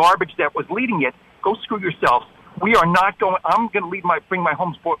Pentagon and the garbage that was leading it, go screw yourselves. We are not going. I'm going to bring my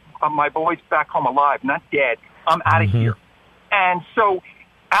boys back home alive, not dead. I'm out of here. And so,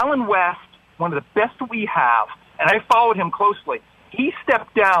 Allen West, one of the best we have, and I followed him closely. He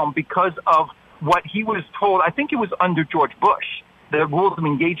stepped down because of what he was told. I think it was under George Bush, the rules of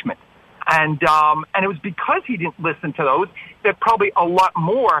engagement, and it was because he didn't listen to those that probably a lot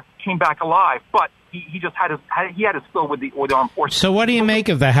more came back alive. But he just had his fill with the armed forces. So, what do you make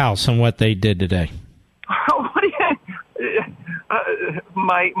of the House and what they did today?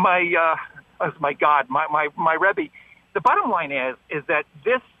 My God, my Rebbe. The bottom line is that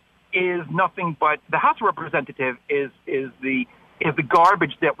this is nothing but the House of Representatives is the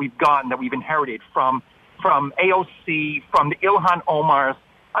garbage that we've gotten, that we've inherited from AOC, from the Ilhan Omars.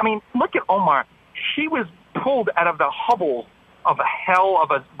 I mean, look at Omar. She was pulled out of the hovels of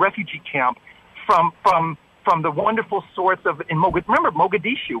a refugee camp from the wonderful sorts of remember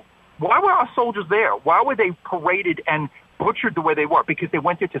Mogadishu. Why were our soldiers there? Why were they paraded and butchered the way they were? Because they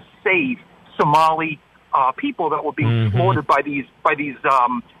went there to save Somali people that were being slaughtered by these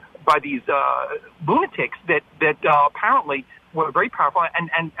lunatics that apparently were very powerful.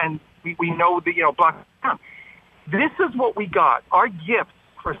 And we know the Black Town. This is what we got. Our gifts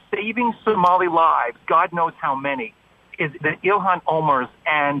for saving Somali lives, God knows how many, is the Ilhan Omars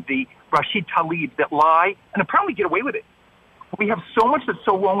and the Rashid Tlaib that lie and apparently get away with it. We have so much that's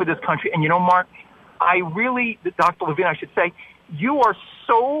so wrong with this country. And, Mark, Dr. Levin, I should say, you are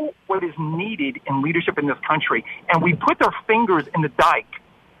so what is needed in leadership in this country. And we put our fingers in the dike,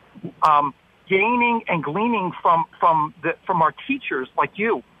 gaining and gleaning from our teachers like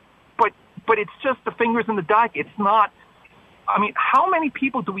you. But it's just the fingers in the dike. It's not. I mean, how many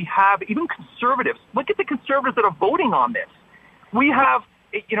people do we have, even conservatives? Look at the conservatives that are voting on this. We have,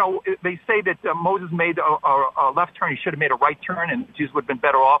 they say that Moses made a left turn. He should have made a right turn, and Jesus would have been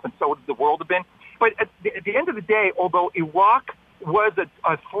better off, and so would the world have been. But at the end of the day, although Iraq was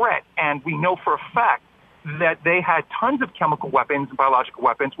a threat, and we know for a fact that they had tons of chemical weapons and biological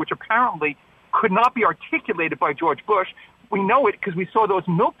weapons, which apparently could not be articulated by George Bush. We know it because we saw those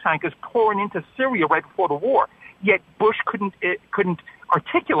milk tankers pouring into Syria right before the war. Yet Bush couldn't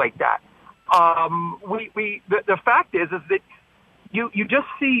articulate that. The fact is that you just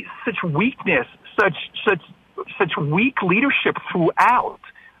see such weakness, such weak leadership throughout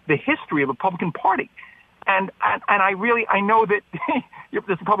the history of the Republican Party, and I know that this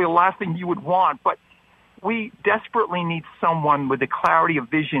is probably the last thing you would want, but we desperately need someone with the clarity of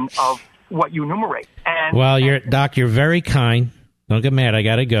vision of what you enumerate. Doc, you're very kind. Don't get mad. I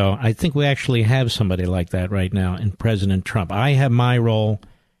got to go. I think we actually have somebody like that right now in President Trump. I have my role.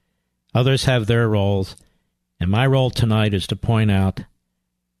 Others have their roles. And my role tonight is to point out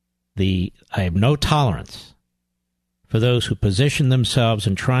I have no tolerance for those who position themselves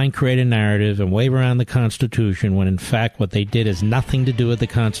and try and create a narrative and wave around the Constitution when, in fact, what they did has nothing to do with the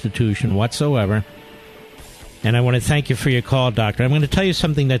Constitution whatsoever. And I want to thank you for your call, Doctor. I'm going to tell you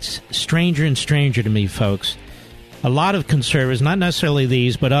something that's stranger and stranger to me, folks. A lot of conservatives, not necessarily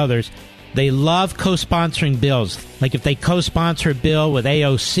these, but others, they love co-sponsoring bills. Like if they co-sponsor a bill with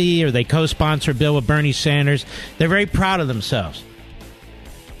AOC or they co-sponsor a bill with Bernie Sanders, they're very proud of themselves.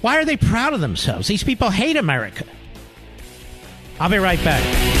 Why are they proud of themselves? These people hate America. I'll be right back.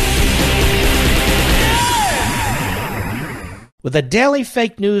 With a daily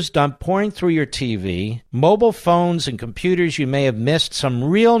fake news dump pouring through your TV, mobile phones, and computers, you may have missed some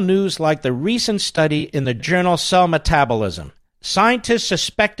real news like the recent study in the journal Cell Metabolism. Scientists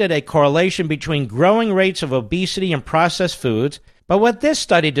suspected a correlation between growing rates of obesity and processed foods, but what this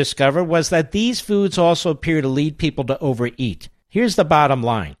study discovered was that these foods also appear to lead people to overeat. Here's the bottom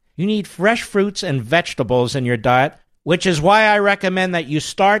line. You need fresh fruits and vegetables in your diet, which is why I recommend that you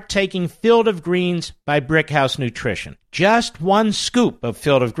start taking Field of Greens by Brickhouse Nutrition. Just one scoop of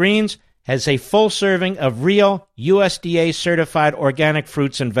Field of Greens has a full serving of real USDA-certified organic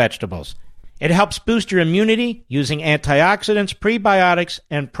fruits and vegetables. It helps boost your immunity using antioxidants, prebiotics,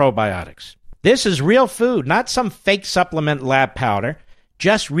 and probiotics. This is real food, not some fake supplement lab powder.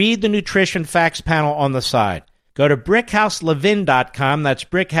 Just read the nutrition facts panel on the side. Go Go to BrickhouseLevin.com. That's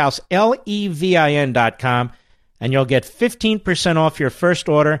BrickhouseLevin.com, and you'll get 15% off your first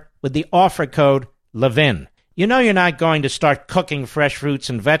order with the offer code Levin. You know you're not going to start cooking fresh fruits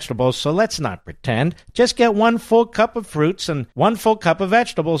and vegetables, so let's not pretend. Just get 1 full cup of fruits and 1 full cup of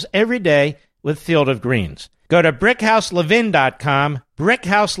vegetables every day with Field of Greens. Go to BrickhouseLevin.com,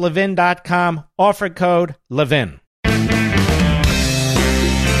 BrickhouseLevin.com, offer code Levin.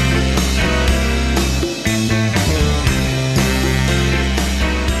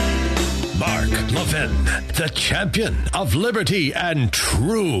 Levin, the champion of liberty and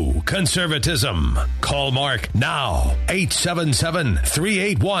true conservatism. Call Mark now,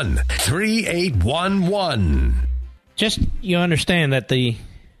 877-381-3811. Just, you understand that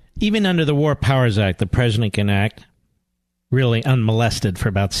even under the War Powers Act, the president can act really unmolested for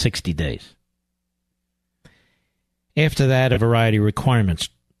about 60 days. After that, a variety of requirements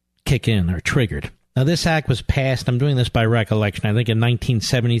kick in or triggered. Now, this act was passed, I'm doing this by recollection, I think in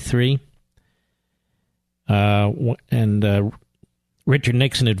 1973. Richard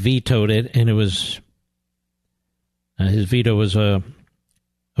Nixon had vetoed it, and it was his veto was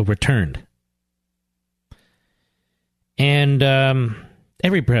overturned. And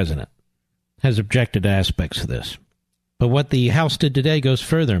every president has objected to aspects of this. But what the House did today goes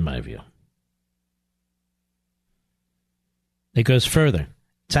further, in my view. It goes further.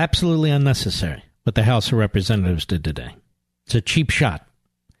 It's absolutely unnecessary what the House of Representatives did today. It's a cheap shot.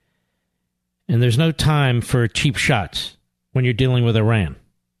 And there's no time for cheap shots when you're dealing with Iran.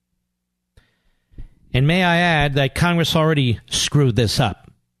 And may I add that Congress already screwed this up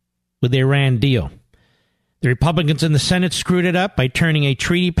with the Iran deal. The Republicans in the Senate screwed it up by turning a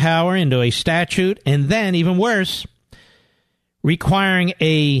treaty power into a statute, and then, even worse, requiring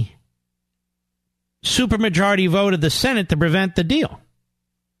a supermajority vote of the Senate to prevent the deal.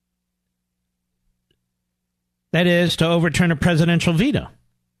 That is, to overturn a presidential veto.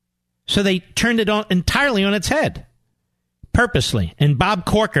 So they turned it entirely on its head, purposely. And Bob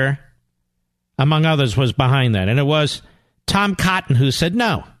Corker, among others, was behind that. And it was Tom Cotton who said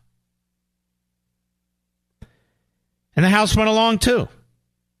no. And the House went along, too.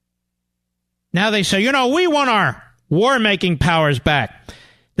 Now they say, we want our war-making powers back.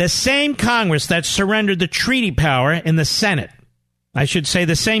 The same Congress that surrendered the treaty power in the Senate, I should say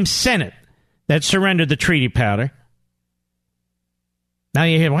the same Senate that surrendered the treaty power. Now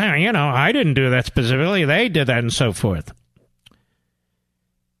you hear, I didn't do that specifically. They did that and so forth.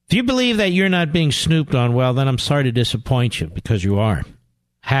 If you believe that you're not being snooped on, well, then I'm sorry to disappoint you, because you are.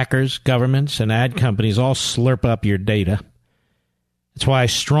 Hackers, governments, and ad companies all slurp up your data. That's why I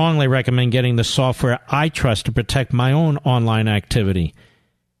strongly recommend getting the software I trust to protect my own online activity.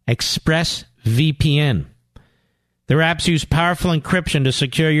 ExpressVPN. Their apps use powerful encryption to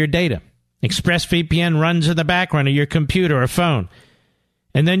secure your data. ExpressVPN runs in the background of your computer or phone.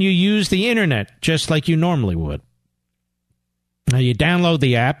 And then you use the internet just like you normally would. Now you download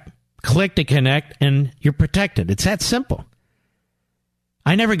the app, click to connect, and you're protected. It's that simple.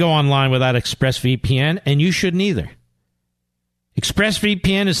 I never go online without ExpressVPN, and you shouldn't either.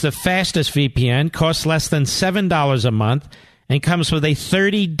 ExpressVPN is the fastest VPN, costs less than $7 a month, and comes with a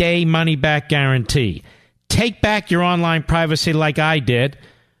 30-day money-back guarantee. Take back your online privacy like I did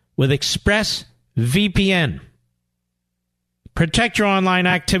with ExpressVPN. Protect your online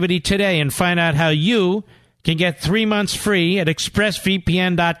activity today and find out how you can get 3 months free at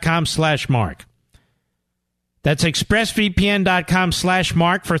expressvpn.com/Mark. That's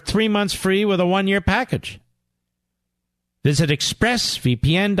expressvpn.com/Mark for 3 months free with a 1-year package. Visit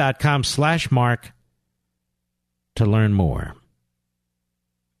expressvpn.com/Mark to learn more.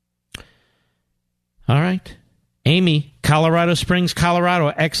 All right. Amy, Colorado Springs,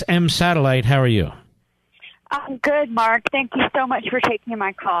 Colorado, XM Satellite, how are you? I'm good, Mark. Thank you so much for taking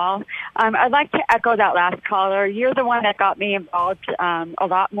my call. I'd like to echo that last caller. You're the one that got me involved a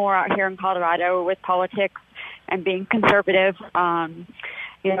lot more out here in Colorado with politics and being conservative. I've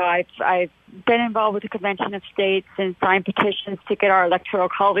been involved with the Convention of States and signed petitions to get our electoral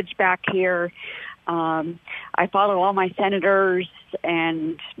college back here. I follow all my senators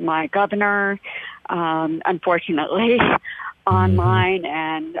and my governor, unfortunately, online,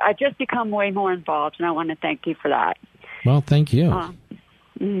 and I've just become way more involved, and I want to thank you for that. Well, thank you.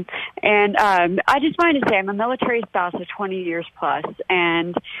 And I just wanted to say I'm a military spouse of 20 years plus,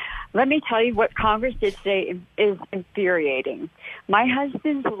 and let me tell you what Congress did today is infuriating. My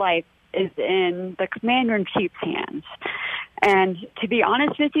husband's life is in the commander-in-chief's hands. And to be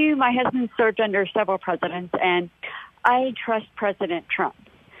honest with you, my husband served under several presidents, and I trust President Trump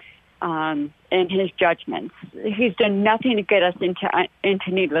in his judgments. He's done nothing to get us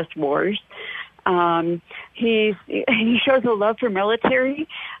into needless wars. he shows a love for military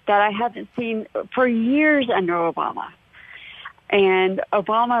that I haven't seen for years under Obama. And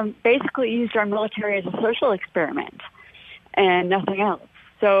Obama basically used our military as a social experiment and nothing else.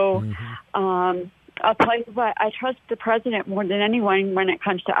 So I'll tell you what, I trust the president more than anyone when it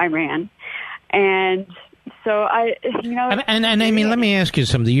comes to Iran. And so and I mean, let me ask you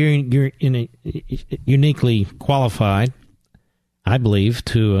something. You're uniquely qualified, I believe,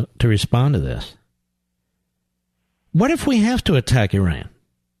 to respond to this. What if we have to attack Iran?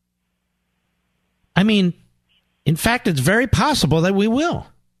 I mean, in fact, it's very possible that we will.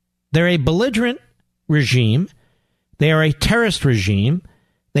 They're a belligerent regime. They are a terrorist regime.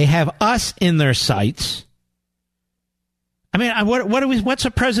 They have us in their sights. I mean, what's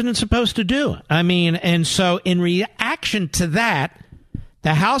a president supposed to do? I mean, and so in reaction to that,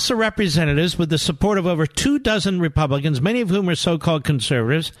 the House of Representatives, with the support of over 24 Republicans, many of whom are so-called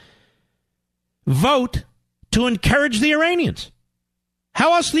conservatives, vote to encourage the Iranians.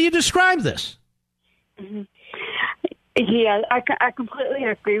 How else do you describe this? Mm-hmm. Yeah, I completely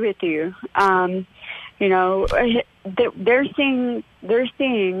agree with you. They're seeing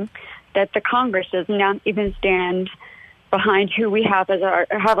that the Congress does not even stand behind who we have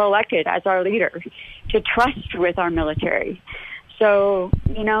elected as our leader to trust with our military. So,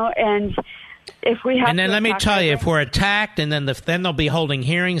 and if we have, and then let me tell you, if we're attacked, and then they'll be holding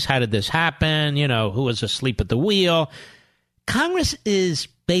hearings. How did this happen? Who was asleep at the wheel? Congress is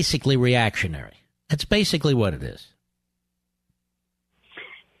basically reactionary. That's basically what it is.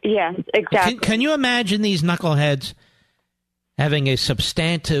 Yes, exactly. Can you imagine these knuckleheads having a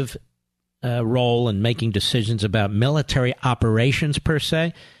substantive role in making decisions about military operations per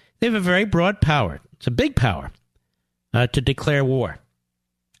se? They have a very broad power. It's a big power to declare war,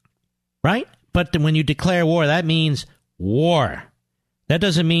 right? But when you declare war, that means war. That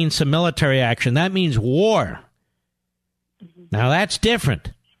doesn't mean some military action. That means war. Mm-hmm. Now, that's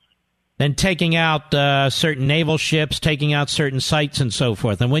different than taking out certain naval ships, taking out certain sites and so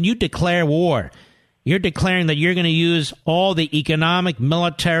forth. And when you declare war, you're declaring that you're going to use all the economic,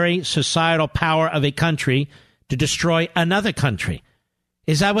 military, societal power of a country to destroy another country.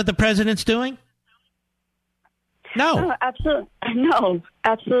 Is that what the president's doing? No.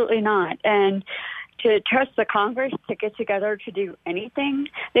 Absolutely not. And to trust the Congress to get together to do anything,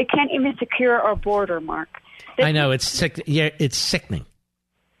 they can't even secure our border, Mark. I know, it's sick. Yeah, it's sickening.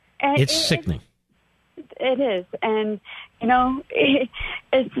 It's sickening. It is. And,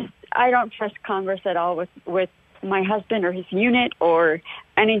 I don't trust Congress at all with my husband or his unit or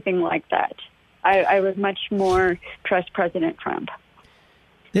anything like that. I would much more trust President Trump.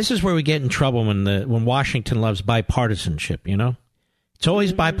 This is where we get in trouble when Washington loves bipartisanship, It's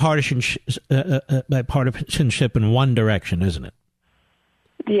always bipartisanship in one direction, isn't it?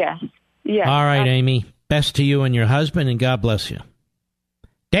 Yes. Yes. All right, Amy. Best to you and your husband, and God bless you.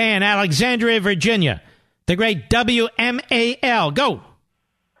 Dan, Alexandria, Virginia. The great WMAL. Go.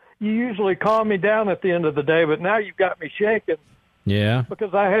 You usually calm me down at the end of the day, but now you've got me shaking. Yeah.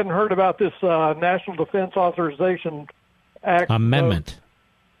 Because I hadn't heard about this National Defense Authorization Act amendment.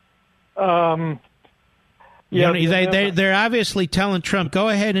 They're obviously telling Trump, go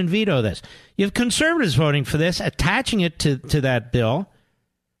ahead and veto this. You have conservatives voting for this, attaching it to that bill.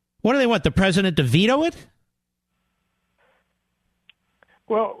 What do they want, the president to veto it?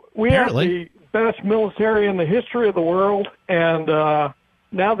 Well, we have the best military in the history of the world, and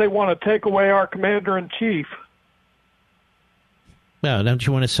now they want to take away our commander-in-chief. Well, don't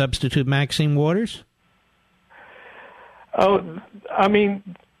you want to substitute Maxine Waters? Oh, I mean,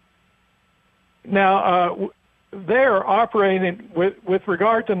 now they're operating, with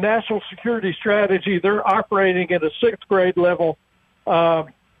regard to national security strategy, they're operating at a sixth grade level,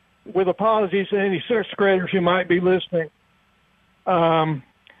 with apologies to any sixth graders who might be listening.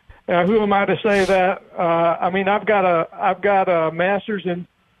 Who am I to say that? I mean, I've got a master's in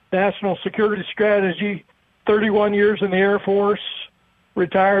national security strategy, 31 years in the Air Force,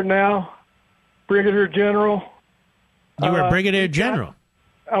 retired now, brigadier general. You were brigadier general.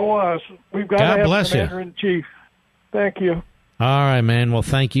 I was. We've got God to have bless commander in chief. Thank you. All right, man. Well,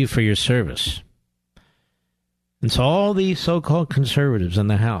 thank you for your service. And so all these so-called conservatives in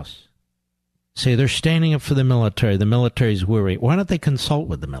the House say they're standing up for the military. The military's worried. Why don't they consult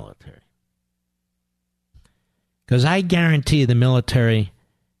with the military? Because I guarantee the military,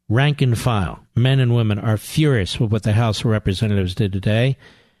 rank and file, men and women, are furious with what the House of Representatives did today.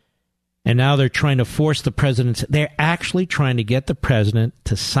 And now they're trying to force the president. They're actually trying to get the president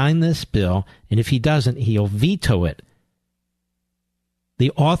to sign this bill. And if he doesn't, he'll veto it.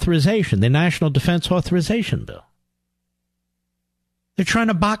 The authorization, the National Defense Authorization Bill. They're trying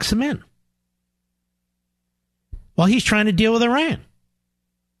to box him in. while he's trying to deal with Iran.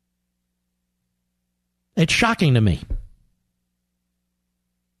 It's shocking to me.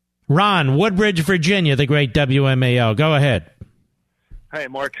 Ron, Woodbridge, Virginia, the great WMAL. Go ahead. Hey,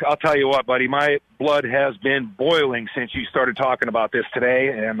 Mark, I'll tell you what, buddy. My blood has been boiling since you started talking about this today,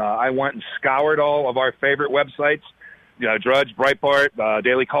 and I went and scoured all of our favorite websites, Drudge, Breitbart,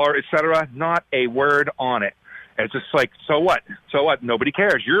 Daily Caller, etc. Not a word on it. It's just like, so what? So what? Nobody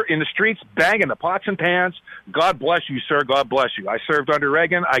cares. You're in the streets banging the pots and pans. God bless you, sir. God bless you. I served under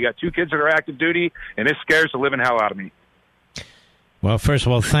Reagan. I got 2 kids that are active duty, and it scares the living hell out of me. Well, first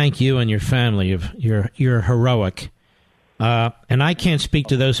of all, thank you and your family. You're heroic. And I can't speak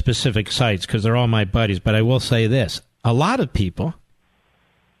to those specific sites because they're all my buddies, but I will say this. A lot of people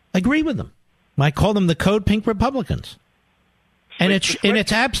agree with them. I call them the Code Pink Republicans. And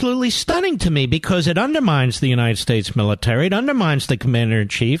it's absolutely stunning to me because it undermines the United States military. It undermines the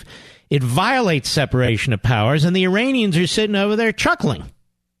commander-in-chief. It violates separation of powers, and the Iranians are sitting over there chuckling.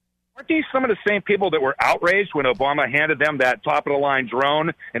 Aren't these some of the same people that were outraged when Obama handed them that top-of-the-line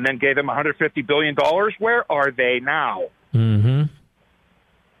drone and then gave them $150 billion? Where are they now? Mm-hmm.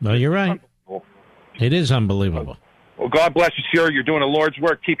 Well, you're right. It is unbelievable. Well, God bless you, sir. You're doing the Lord's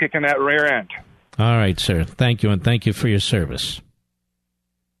work. Keep kicking that rear end. All right, sir. Thank you, and thank you for your service.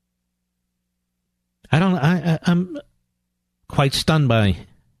 I'm quite stunned by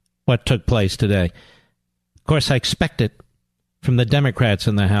what took place today. Of course, I expect it from the Democrats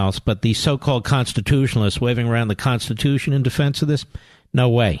in the House, but the so-called constitutionalists waving around the Constitution in defense of this, no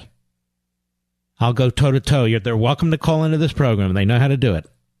way. I'll go toe-to-toe. They're welcome to call into this program. They know how to do it.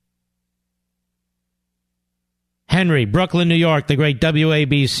 Henry, Brooklyn, New York, the great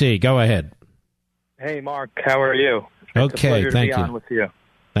WABC. Go ahead. Hey, Mark. How are you? Okay, thank you. On with you.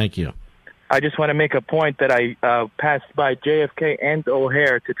 Thank you. I just want to make a point that I passed by JFK and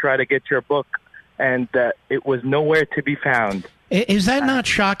O'Hare to try to get your book, and it was nowhere to be found. Is that not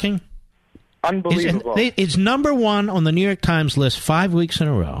shocking? Unbelievable. It's number one on the New York Times list 5 weeks in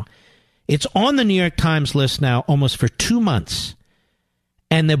a row. It's on the New York Times list now almost for 2 months.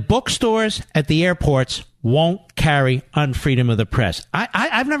 And the bookstores at the airports won't carry on freedom of the press.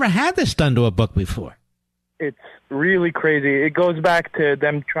 I've never had this done to a book before. It's really crazy. It goes back to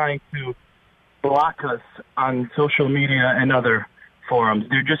them trying to block us on social media and other forums.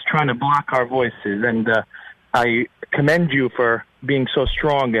 They're just trying to block our voices. And I commend you for being so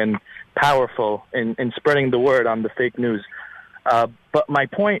strong and powerful in spreading the word on the fake news. But my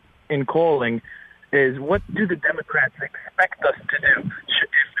point in calling is, what do the Democrats expect us to do?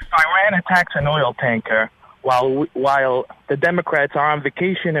 If Iran attacks an oil tanker while the Democrats are on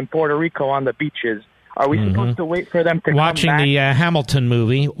vacation in Puerto Rico on the beaches, are we supposed to wait for them to watching come back? the Hamilton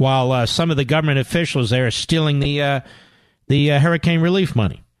movie while some of the government officials there are stealing the hurricane relief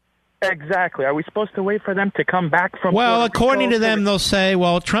money? Exactly. Are we supposed to wait for them to come back from Well, Puerto according Rico? to them, they'll say,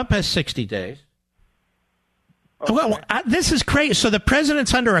 well, Trump has 60 days. Okay. Well, this is crazy. So the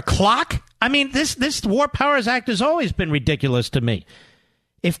president's under a clock? I mean, this War Powers Act has always been ridiculous to me.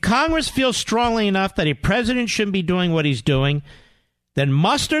 If Congress feels strongly enough that a president shouldn't be doing what he's doing, then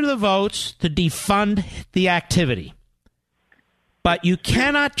muster the votes to defund the activity. But you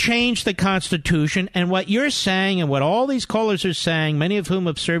cannot change the Constitution, and what you're saying and what all these callers are saying, many of whom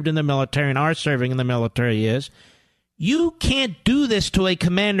have served in the military and are serving in the military, is you can't do this to a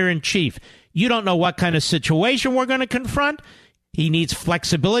commander-in-chief. You don't know what kind of situation we're going to confront. He needs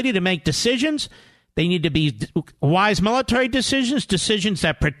flexibility to make decisions. They need to be wise military decisions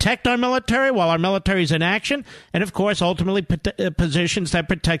that protect our military while our military is in action, and, of course, ultimately positions that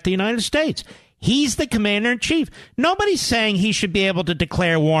protect the United States. He's the commander-in-chief. Nobody's saying he should be able to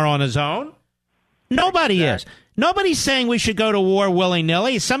declare war on his own. Nobody is. Nobody's saying we should go to war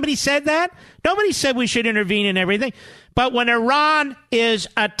willy-nilly. Somebody said that? Nobody said we should intervene in everything. But when Iran is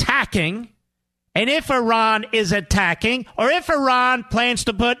attacking, and if Iran is attacking, or if Iran plans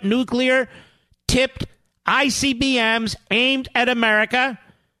to put nuclear-tipped ICBMs aimed at America,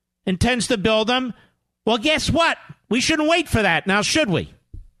 intends to build them, well, guess what? We shouldn't wait for that. Now, should we?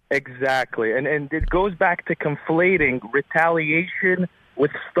 Exactly. And it goes back to conflating retaliation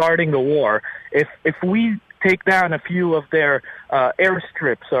with starting a war. If we take down a few of their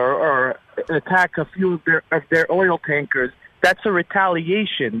airstrips or attack a few of their oil tankers, that's a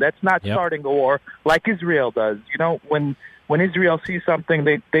retaliation. That's not starting a war like Israel does. You know, when Israel sees something,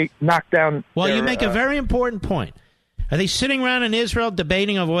 they knock down. Well, you make a very important point. Are they sitting around in Israel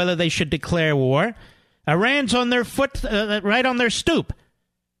debating over whether they should declare war? Iran's on their foot, right on their stoop.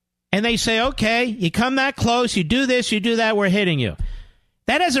 And they say, okay, you come that close, you do this, you do that, we're hitting you.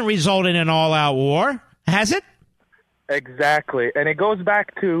 That hasn't resulted in an all-out war, has it? Exactly. And it goes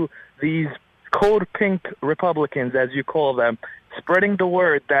back to these code pink Republicans, as you call them, spreading the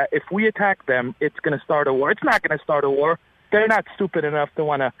word that if we attack them, it's going to start a war. It's not going to start a war. They're not stupid enough to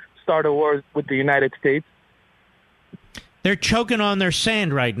want to start a war with the United States. They're choking on their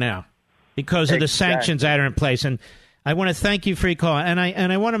sand right now because of the sanctions that are in place. And I want to thank you for your call. And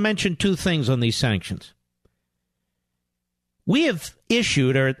I want to mention two things on these sanctions. We have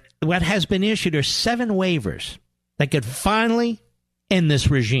issued, or what has been issued, are 7 waivers that could finally end this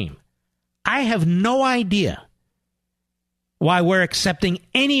regime. I have no idea why we're accepting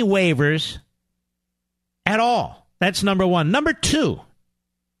any waivers at all. That's number one. Number two,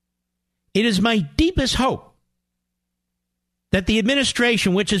 it is my deepest hope that the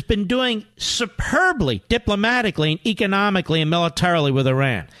administration, which has been doing superbly diplomatically and economically and militarily with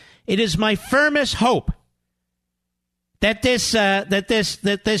Iran, it is my firmest hope that this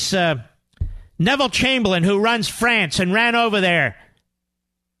Neville Chamberlain, who runs France and ran over there,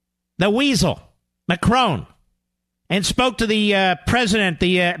 the weasel, Macron, and spoke to the president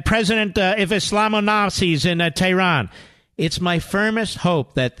of Islamo-Nazis in Tehran. It's my firmest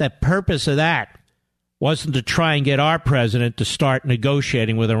hope that the purpose of that wasn't to try and get our president to start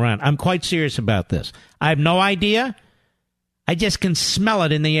negotiating with Iran. I'm quite serious about this. I have no idea. I just can smell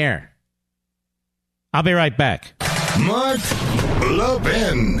it in the air. I'll be right back. Mark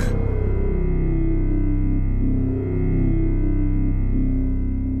Levin.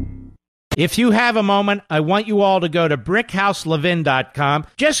 If you have a moment, I want you all to go to BrickhouseLevin.com.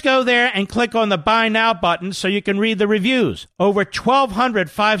 Just go there and click on the Buy Now button so you can read the reviews. Over 1,200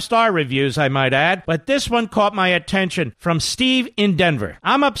 5-star reviews, I might add, but this one caught my attention from Steve in Denver.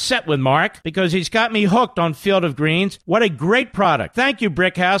 I'm upset with Mark because he's got me hooked on Field of Greens. What a great product. Thank you,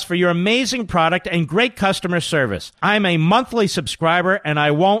 Brickhouse, for your amazing product and great customer service. I'm a monthly subscriber, and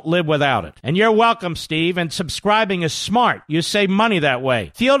I won't live without it. And you're welcome, Steve, and subscribing is smart. You save money that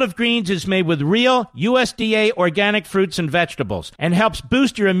way. Field of Greens is made with real USDA organic fruits and vegetables and helps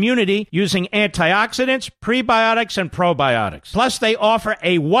boost your immunity using antioxidants, prebiotics, and probiotics. Plus, they offer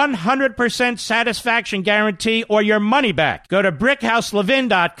a 100% satisfaction guarantee or your money back. Go to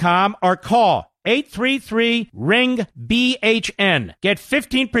BrickhouseLevin.com or call 833-RING-BHN. Get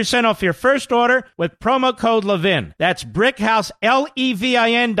 15% off your first order with promo code Levin. That's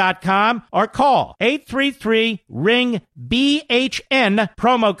BrickhouseLevin.com or call 833-RING-BHN,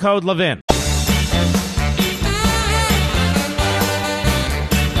 promo code Levin.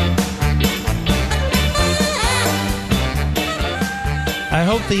 I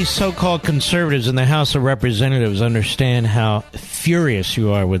hope these so-called conservatives in the House of Representatives understand how furious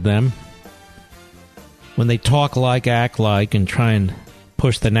you are with them when they talk like, act like, and try and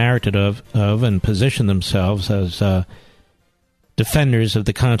push the narrative of and position themselves as defenders of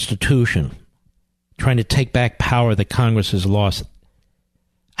the Constitution, trying to take back power that Congress has lost.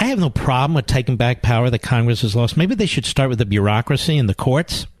 I have no problem with taking back power that Congress has lost. Maybe they should start with the bureaucracy and the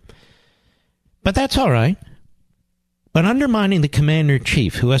courts, but that's all right. But undermining the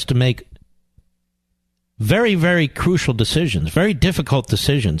commander-in-chief, who has to make very, very crucial decisions, very difficult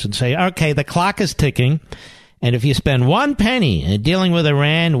decisions, and say, okay, the clock is ticking, and if you spend one penny dealing with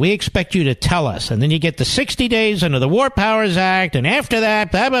Iran, we expect you to tell us. And then you get the 60 days under the War Powers Act, and after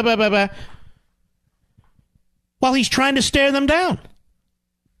that, blah, blah, blah, blah, blah. While he's trying to stare them down.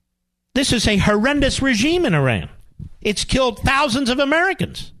 This is a horrendous regime in Iran. It's killed thousands of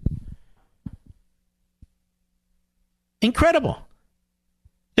Americans. Incredible.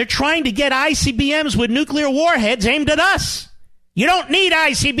 They're trying to get ICBMs with nuclear warheads aimed at us. You don't need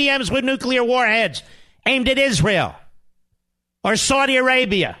ICBMs with nuclear warheads aimed at Israel or Saudi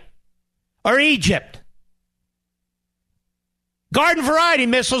Arabia or Egypt. Garden variety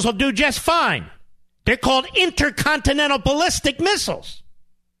missiles will do just fine. They're called intercontinental ballistic missiles.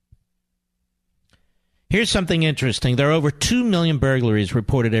 Here's something interesting. There are over 2 million burglaries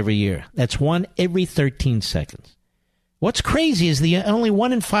reported every year. That's one every 13 seconds. What's crazy is only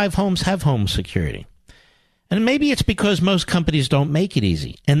 1 in 5 homes have home security. And maybe it's because most companies don't make it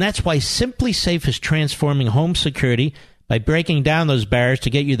easy. And that's why Simply Safe is transforming home security by breaking down those barriers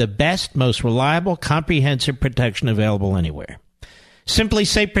to get you the best, most reliable, comprehensive protection available anywhere. Simply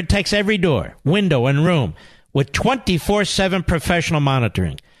Safe protects every door, window, and room with 24/7 professional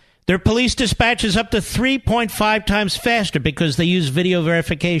monitoring. Their police dispatch is up to 3.5 times faster because they use video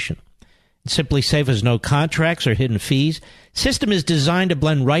verification. Simply Safe has no contracts or hidden fees. System is designed to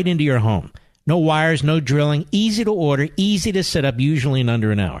blend right into your home. No wires, no drilling, easy to order, easy to set up, usually in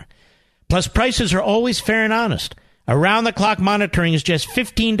under an hour. Plus, prices are always fair and honest. Around-the-clock monitoring is just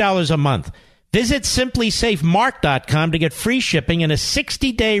 $15 a month. Visit SimplySafeMark.com to get free shipping and a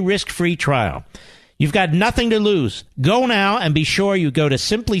 60-day risk-free trial. You've got nothing to lose. Go now and be sure you go to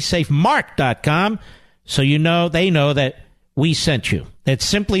simplysafemark.com so they know that we sent you.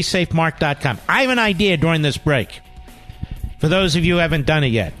 That's simplysafemark.com. I have an idea during this break. For those of you who haven't done it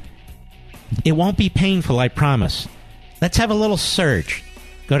yet. It won't be painful, I promise. Let's have a little surge.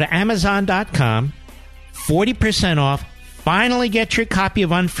 Go to Amazon.com, 40% off. Finally get your copy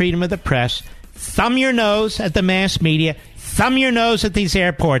of Unfreedom of the Press. Thumb your nose at the mass media. Thumb your nose at these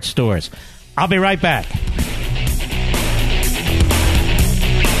airport stores. I'll be right back.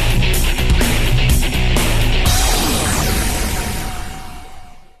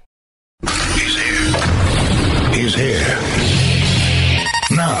 He's here.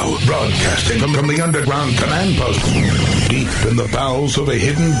 Now, broadcasting from the underground command post, deep in the bowels of a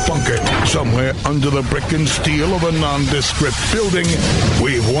hidden bunker, somewhere under the brick and steel of a nondescript building,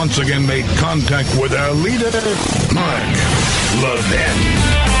 we've once again made contact with our leader, Mark Levin.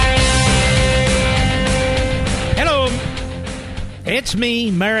 Hello. It's me,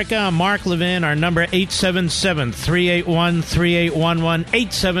 America. I'm Mark Levin. Our number 877-381-3811,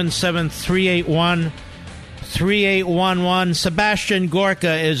 877-381-3811. 3811. Sebastian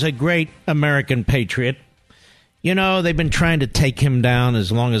Gorka is a great American patriot. You know, they've been trying to take him down as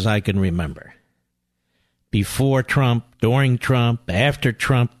long as I can remember. Before Trump, during Trump, after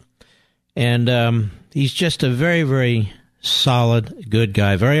Trump. And he's just a very, very solid, good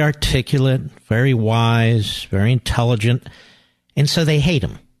guy. Very articulate, very wise, very intelligent. And so they hate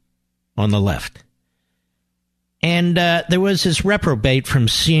him on the left. And there was this reprobate from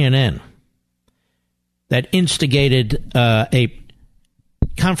CNN that instigated a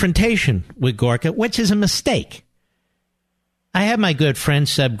confrontation with Gorka, which is a mistake. I have my good friend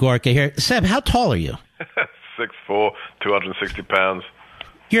Seb Gorka here. Seb, how tall are you? 6'4", 260 pounds.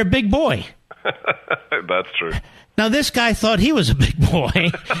 You're a big boy. That's true. Now, this guy thought he was a big boy.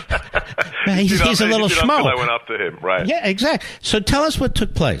 He's a little schmo. I went up to him, right? Yeah, exactly. So tell us what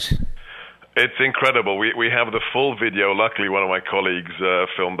took place. It's incredible. We have the full video. Luckily, one of my colleagues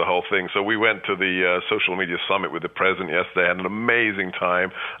filmed the whole thing. So we went to the social media summit with the president yesterday. Had an amazing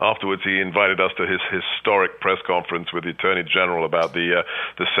time. Afterwards, he invited us to his historic press conference with the Attorney General about the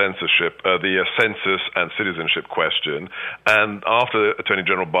censorship, the census and citizenship question. And after Attorney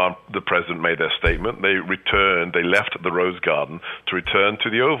General Barr, the president made their statement, they left the Rose Garden to return to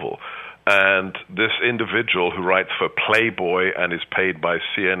the Oval. And this individual who writes for Playboy and is paid by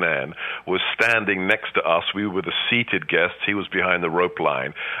CNN was standing next to us. We were the seated guests. He was behind the rope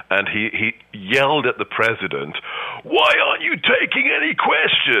line. And he yelled at the president, "Why aren't you taking any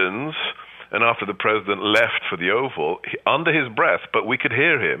questions?" And after the president left for the Oval, under his breath, but we could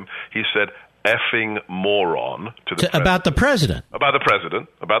hear him, he said, "Effing moron" to the president. About the president. About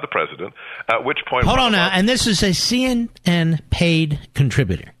the president. At which point... Hold on now. And this is a CNN paid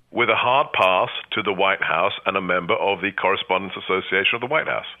contributor. With a hard pass to the White House and a member of the Correspondents Association of the White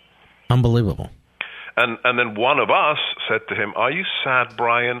House. Unbelievable. And then one of us said to him, "Are you sad,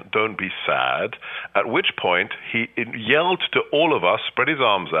 Brian? Don't be sad." At which point he yelled to all of us, spread his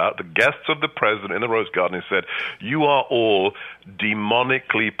arms out, the guests of the president in the Rose Garden, and said, "You are all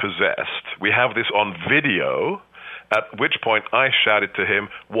demonically possessed. We have this on video." At which point I shouted to him,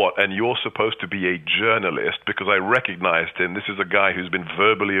 "What, and you're supposed to be a journalist?" Because I recognized him. This is a guy who's been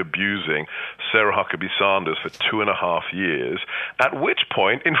verbally abusing Sarah Huckabee Sanders for 2.5 years. At which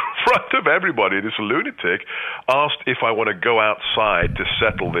point, in front of everybody, this lunatic asked if I want to go outside to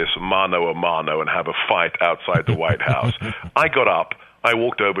settle this mano a mano and have a fight outside the White House. I got up, I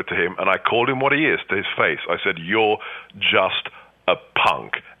walked over to him, and I called him what he is to his face. I said, "You're just a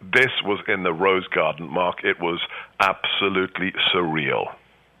punk." This was in the Rose Garden, Mark. It was absolutely surreal.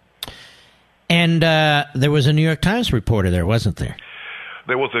 And there was a New York Times reporter there, wasn't there?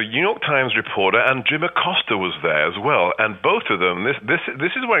 There was a New York Times reporter, and Jim Acosta was there as well. And both of them,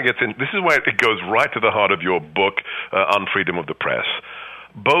 this is where it gets in. This is where it goes right to the heart of your book, Unfreedom of the Press.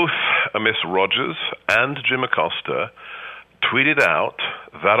 Both Miss Rogers and Jim Acosta tweeted out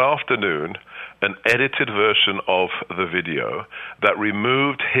that afternoon an edited version of the video that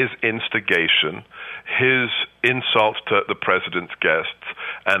removed his instigation, his insults to the president's guests,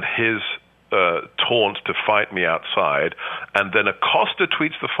 and his taunt to fight me outside. And then Acosta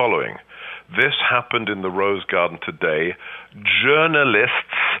tweets the following: "This happened in the Rose Garden today.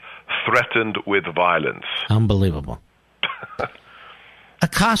 Journalists threatened with violence." Unbelievable.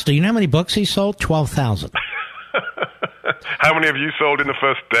 Acosta, you know how many books he sold? 12,000. How many have you sold in the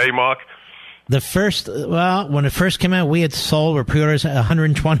first day, Mark? When it first came out, we had sold reporters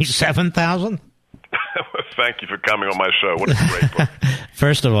 127,000. Thank you for coming on my show. What a great book.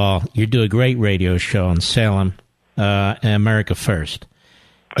 First of all, you do a great radio show on Salem, America First.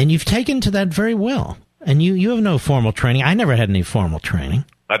 And you've taken to that very well. And you have no formal training. I never had any formal training.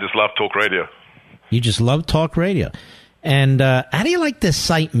 I just love talk radio. You just love talk radio. And how do you like this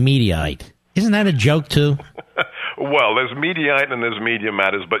site Mediaite? Isn't that a joke, too? Well, there's Mediaite and there's Media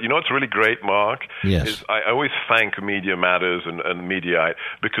Matters, but you know what's really great, Mark? Yes. Is I always thank Media Matters and Mediaite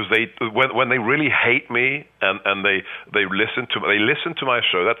because when they really hate me and they listen to my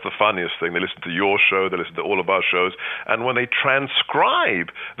show. That's the funniest thing. They listen to your show, they listen to all of our shows, and when they transcribe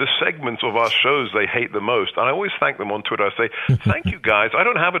the segments of our shows they hate the most, and I always thank them on Twitter. I say, thank you guys. I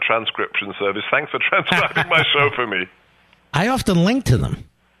don't have a transcription service. Thanks for transcribing my show for me. I often link to them.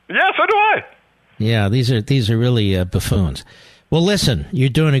 Yeah, so do I. Yeah, these are really buffoons. Well, listen, you're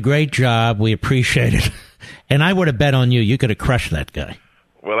doing a great job. We appreciate it. And I would have bet on you. You could have crushed that guy.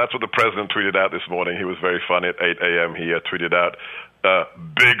 Well, that's what the president tweeted out this morning. He was very funny at 8 a.m. He tweeted out,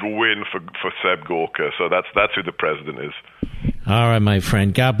 big win for Seb Gorka. So that's who the president is. All right, my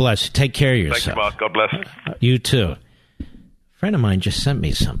friend. God bless. Take care of yourself. Thank you, Mark. God bless. You too. A friend of mine just sent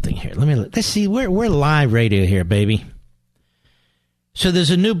me something here. Let's see. We're live radio here, baby. So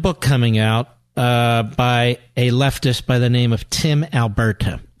there's a new book coming out by a leftist by the name of Tim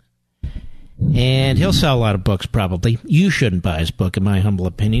Alberta. And he'll sell a lot of books, probably. You shouldn't buy his book, in my humble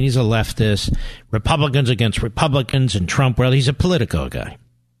opinion. He's a leftist. Republicans against Republicans and Trump. Well, he's a Politico guy.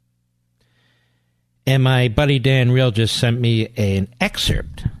 And my buddy Dan Reel just sent me an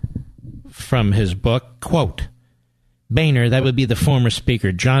excerpt from his book. Quote, Boehner, that would be the former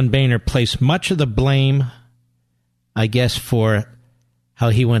speaker, John Boehner, placed much of the blame, I guess, for how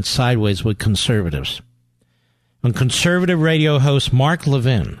he went sideways with conservatives. On conservative radio host Mark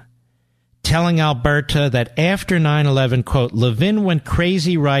Levin telling Alberta that after 9/11, quote, Levin went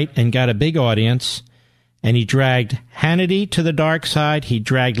crazy right and got a big audience, and he dragged Hannity to the dark side. He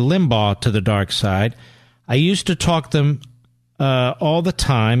dragged Limbaugh to the dark side. I used to talk them all the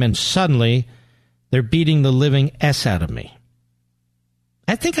time, and suddenly they're beating the living S out of me.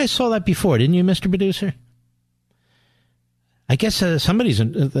 I think I saw that before, didn't you, Mr. Producer? I guess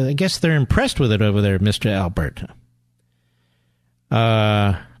I guess they're impressed with it over there, Mr. Alberta.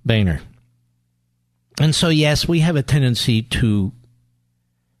 Boehner. And so, yes, we have a tendency to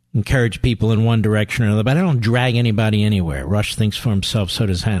encourage people in one direction or another, but I don't drag anybody anywhere. Rush thinks for himself, so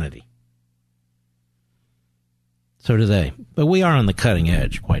does Hannity. So do they. But we are on the cutting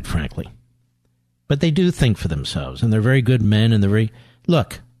edge, quite frankly. But they do think for themselves, and they're very good men, and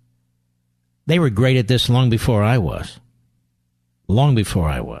look, they were great at this long before I was. Long before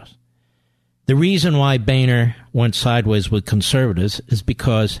I was. The reason why Boehner went sideways with conservatives is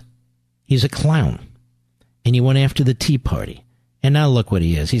because he's a clown. And he went after the Tea Party. And now look what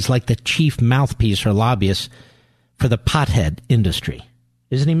he is. He's like the chief mouthpiece or lobbyist for the pothead industry.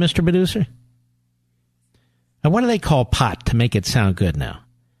 Isn't he, Mr. Producer? And what do they call pot to make it sound good now?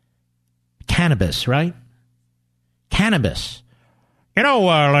 Cannabis, right? Cannabis. You know,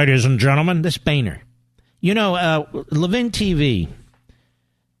 ladies and gentlemen, this Boehner. You know, Levin TV,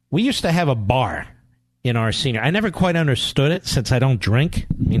 we used to have a bar in our senior. I never quite understood it since I don't drink.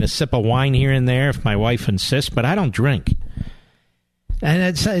 I mean, a sip of wine here and there if my wife insists, but I don't drink. And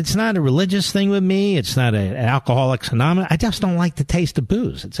it's not a religious thing with me. It's not an Alcoholics Anonymous. I just don't like the taste of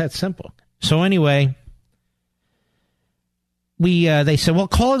booze. It's that simple. So anyway, they said, well,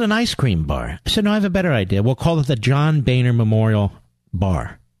 call it an ice cream bar. I said, no, I have a better idea. We'll call it the John Boehner Memorial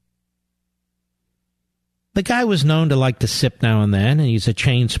Bar. The guy was known to like to sip now and then, and he's a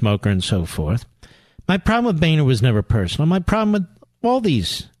chain smoker and so forth. My problem with Boehner was never personal. My problem with all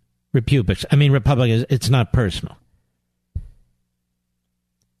these Republicans, it's not personal.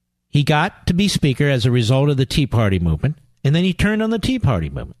 He got to be speaker as a result of the Tea Party movement, and then he turned on the Tea Party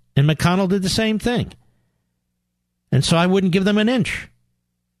movement. And McConnell did the same thing. And so I wouldn't give them an inch.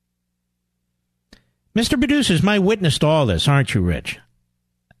 Mr. Producer's my witness to all this, aren't you, Rich?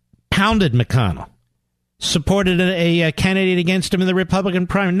 Pounded McConnell. Supported a candidate against him in the Republican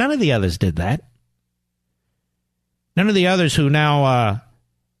primary. None of the others did that. None of the others who now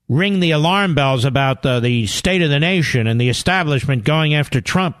ring the alarm bells about the state of the nation and the establishment going after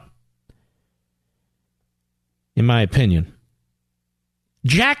Trump, in my opinion.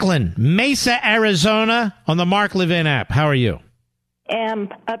 Jacqueline, Mesa, Arizona, on the Mark Levin app. How are you? Am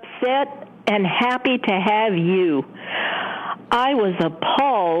upset and happy to have you. I was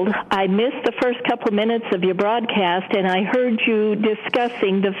appalled. I missed the first couple of minutes of your broadcast, and I heard you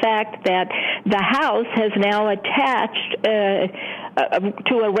discussing the fact that the House has now attached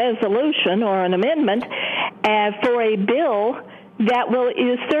to a resolution or an amendment for a bill that will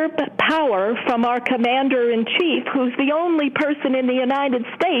usurp power from our commander-in-chief, who's the only person in the United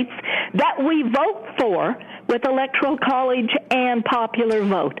States that we vote for with electoral college and popular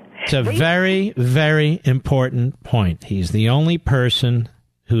vote. It's a very, very important point. He's the only person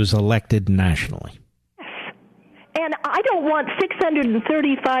who's elected nationally. And I don't want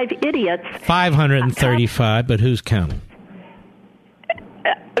 635 idiots. 535, but who's counting?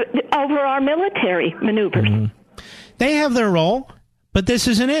 Over our military maneuvers. Mm-hmm. They have their role, but this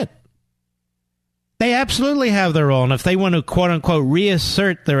isn't it. They absolutely have their role, and if they want to, quote-unquote,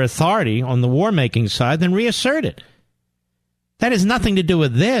 reassert their authority on the war-making side, then reassert it. That has nothing to do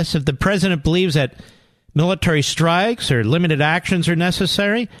with this. If the president believes that military strikes or limited actions are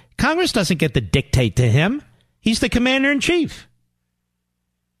necessary, Congress doesn't get to dictate to him. He's the commander-in-chief.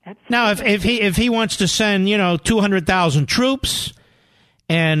 Now, if he wants to send, 200,000 troops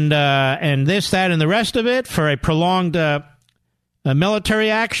and this, that, and the rest of it for a prolonged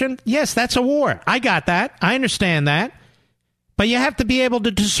military action, yes, that's a war. I got that. I understand that. But you have to be able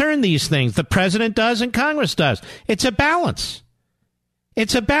to discern these things. The president does and Congress does. It's a balance.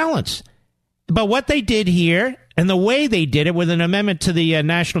 It's a balance. But what they did here and the way they did it with an amendment to the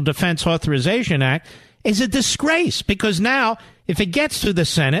National Defense Authorization Act is a disgrace, because now if it gets through the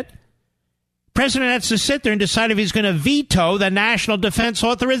Senate, the president has to sit there and decide if he's going to veto the National Defense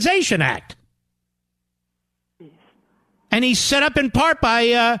Authorization Act. And he's set up in part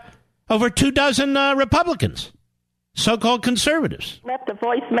by over 24 Republicans, so-called conservatives. Left a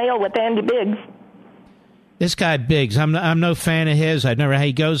voicemail with Andy Biggs. This guy Biggs, I'm no fan of his.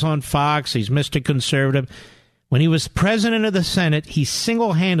 He goes on Fox. He's Mr. Conservative. When he was president of the Senate, he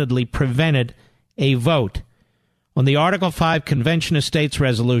single-handedly prevented a vote on the Article 5 Convention of States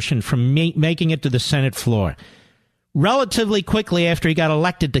resolution from making it to the Senate floor. Relatively quickly after he got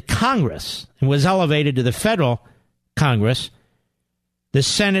elected to Congress and was elevated to the federal Congress, the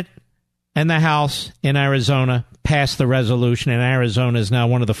Senate and the House in Arizona passed the resolution, and Arizona is now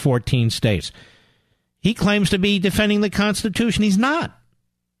one of the 14 states. He claims to be defending the Constitution. He's not.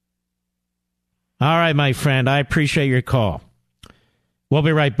 All right, my friend, I appreciate your call. We'll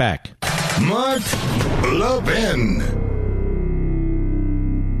be right back. Mark Levin.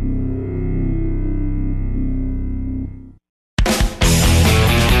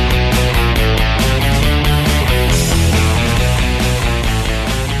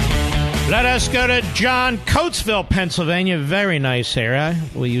 Let us go to John, Coatesville, Pennsylvania. Very nice area.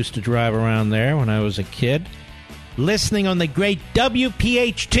 We used to drive around there when I was a kid. Listening on the great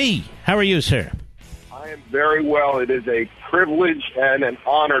WPHT. How are you, sir? I am very well. It is a privilege and an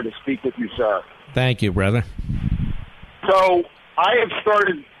honor to speak with you, sir. Thank you, brother. So I have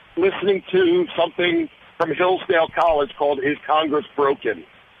started listening to something from Hillsdale College called Is Congress Broken?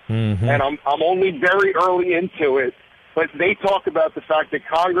 Mm-hmm. And I'm only very early into it. But they talk about the fact that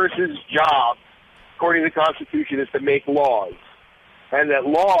Congress's job, according to the Constitution, is to make laws. And that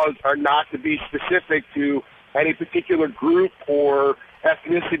laws are not to be specific to any particular group or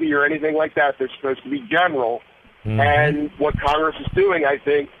ethnicity or anything like that. They're supposed to be general. Mm-hmm. And what Congress is doing, I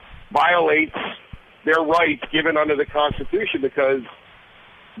think, violates their rights given under the Constitution, because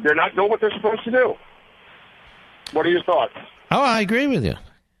they're not doing what they're supposed to do. What are your thoughts? Oh, I agree with you.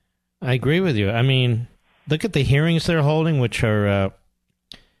 I mean, look at the hearings they're holding, which are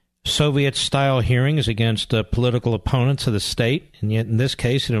Soviet-style hearings against political opponents of the state. And yet, in this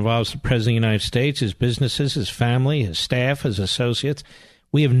case, it involves the President of the United States, his businesses, his family, his staff, his associates.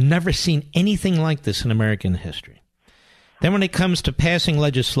 We have never seen anything like this in American history. Then when it comes to passing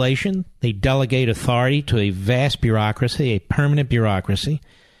legislation, they delegate authority to a vast bureaucracy, a permanent bureaucracy.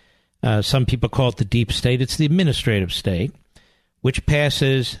 Some people call it the deep state. It's the administrative state, which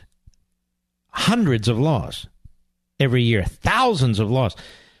passes hundreds of laws every year, thousands of laws.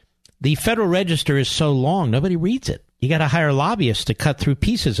 The Federal Register is so long, nobody reads it. You got to hire lobbyists to cut through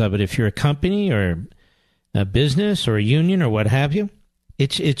pieces of it if you're a company or a business or a union or what have you.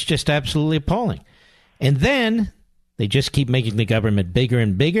 It's just absolutely appalling. And then they just keep making the government bigger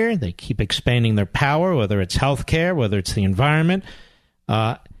and bigger. They keep expanding their power, whether it's healthcare, whether it's the environment.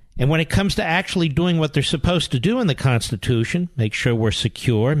 And when it comes to actually doing what they're supposed to do in the Constitution, make sure we're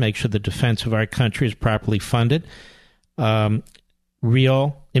secure, make sure the defense of our country is properly funded,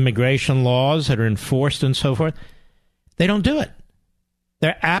 real immigration laws that are enforced and so forth, they don't do it.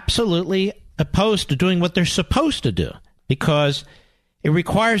 They're absolutely opposed to doing what they're supposed to do, because it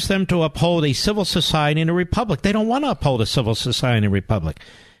requires them to uphold a civil society and a republic. They don't want to uphold a civil society and a republic.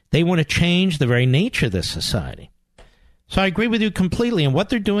 They want to change the very nature of this society. So I agree with you completely. And what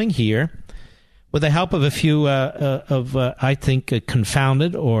they're doing here, with the help of a few I think,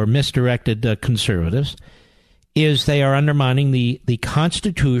 confounded or misdirected conservatives, is they are undermining the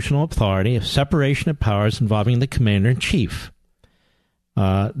constitutional authority of separation of powers involving the commander-in-chief.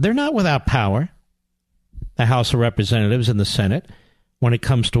 They're not without power, the House of Representatives and the Senate. When it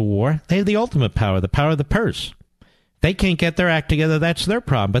comes to war, they have the ultimate power, the power of the purse. They can't get their act together, that's their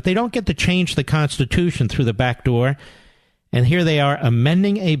problem. But they don't get to change the Constitution through the back door. And here they are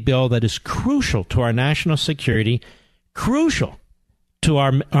amending a bill that is crucial to our national security, crucial to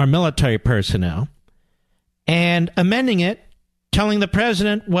our military personnel, and amending it, telling the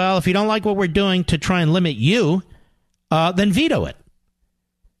president, well, if you don't like what we're doing to try and limit you, then veto it.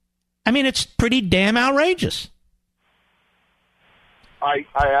 I mean, it's pretty damn outrageous. I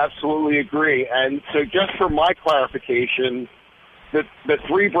absolutely agree. And so just for my clarification, the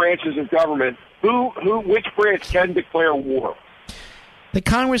three branches of government, which branch can declare war? The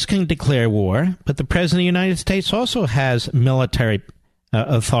Congress can declare war, but the President of the United States also has military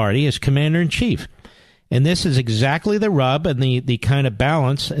authority as commander-in-chief. And this is exactly the rub and the kind of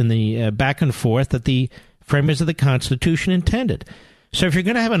balance and the back and forth that the framers of the Constitution intended. So if you're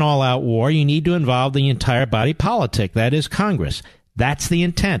going to have an all-out war, you need to involve the entire body politic, that is Congress. That's the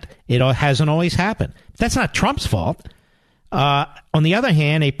intent. It hasn't always happened. That's not Trump's fault. On the other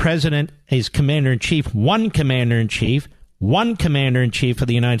hand, a president is commander-in-chief, one commander-in-chief of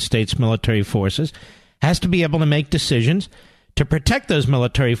the United States military forces, has to be able to make decisions to protect those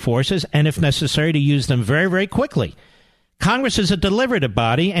military forces and, if necessary, to use them very, very quickly. Congress is a deliberative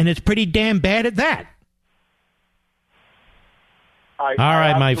body, and it's pretty damn bad at that. All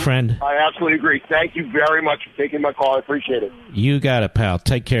right, my friend. I absolutely agree. Thank you very much for taking my call. I appreciate it. You got it, pal.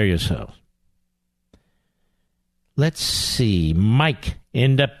 Take care of yourself. Let's see. Mike,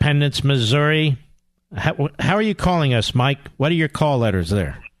 Independence, Missouri. How are you calling us, Mike? What are your call letters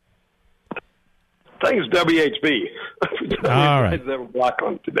there? I think it's WHB. All right. Block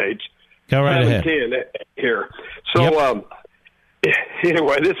on today. Go right ahead. 7:10 here. So,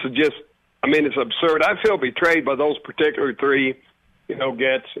 anyway, this is just, it's absurd. I feel betrayed by those particular three,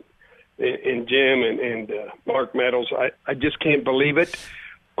 Getz and Jim and Mark Meadows. I just can't believe it.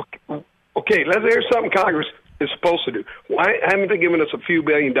 Okay, here's something Congress is supposed to do. Why haven't they given us a few $1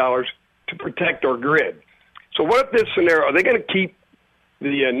 billion to protect our grid? So what if this scenario, are they going to keep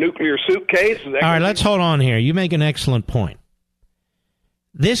the nuclear suitcase? All right, let's hold on here. You make an excellent point.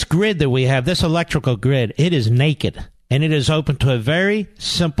 This grid that we have, this electrical grid, it is naked, and it is open to a very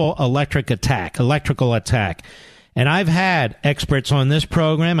simple electrical attack. And I've had experts on this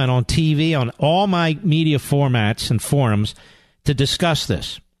program and on TV, on all my media formats and forums, to discuss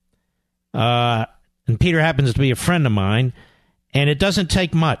this. And Peter happens to be a friend of mine, and it doesn't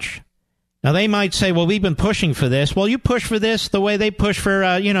take much. Now, they might say, well, we've been pushing for this. Well, you push for this the way they push for,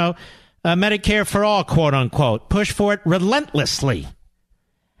 Medicare for all, quote unquote. Push for it relentlessly.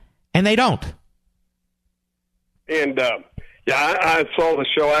 And they don't. And, I saw the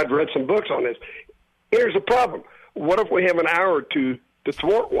show. I'd read some books on this. Here's the problem. What if we have an hour or two to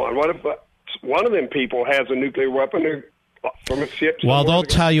thwart one? What if one of them people has a nuclear weapon from a ship? Well, they'll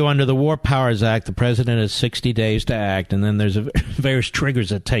tell you under the War Powers Act, the president has 60 days to act, and then there's various triggers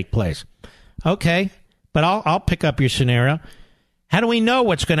that take place. Okay, but I'll pick up your scenario. How do we know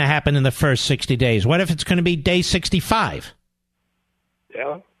what's going to happen in the first 60 days? What if it's going to be day 65?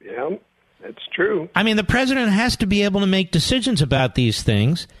 Yeah, that's true. The president has to be able to make decisions about these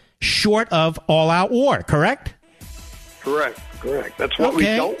things short of all-out war, correct? Correct. That's what we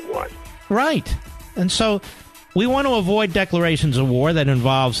don't want. Right. And so we want to avoid declarations of war that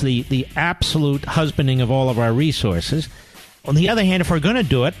involves the absolute husbanding of all of our resources. On the other hand, if we're going to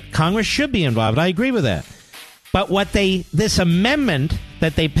do it, Congress should be involved. I agree with that. But this amendment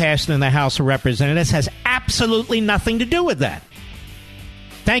that they passed in the House of Representatives has absolutely nothing to do with that.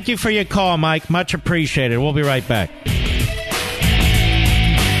 Thank you for your call, Mike. Much appreciated. We'll be right back.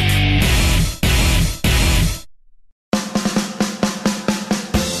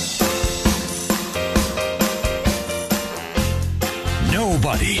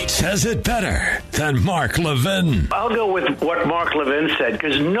 Nobody says it better than Mark Levin. I'll go with what Mark Levin said,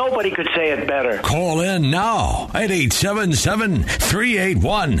 because nobody could say it better. Call in now at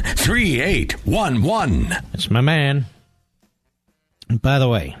 877-381-3811. That's my man. And by the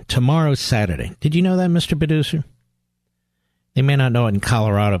way, tomorrow's Saturday. Did you know that, Mr. Producer? They may not know it in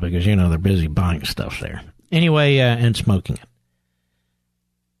Colorado because, they're busy buying stuff there. Anyway, and smoking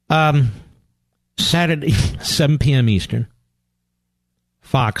it. Saturday, 7 p.m. Eastern.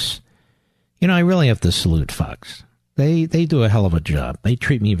 Fox. I really have to salute Fox. They do a hell of a job. They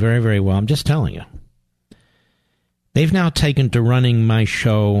treat me very, very well. I'm just telling you. They've now taken to running my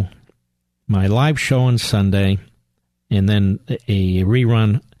show, my live show on Sunday, and then a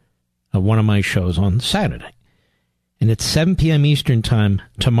rerun of one of my shows on Saturday. And it's 7 p.m. Eastern Time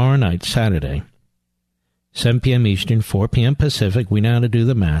tomorrow night, Saturday. 7 p.m. Eastern, 4 p.m. Pacific. We know how to do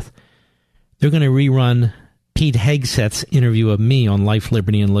the math. They're going to rerun Pete Hegseth's interview of me on Life,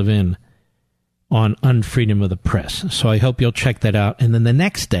 Liberty, and Levin on Unfreedom of the Press. So I hope you'll check that out. And then the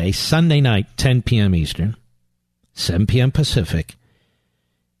next day, Sunday night, 10 p.m. Eastern, 7 p.m. Pacific,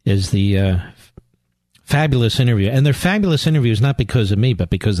 is the fabulous interview. And they're fabulous interviews not because of me,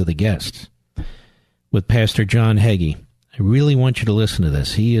 but because of the guests, with Pastor John Hagee. I really want you to listen to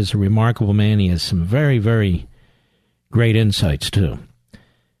this. He is a remarkable man. He has some very, very great insights, too.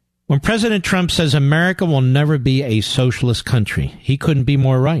 When President Trump says America will never be a socialist country, he couldn't be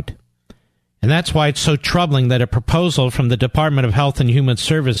more right. And that's why it's so troubling that a proposal from the Department of Health and Human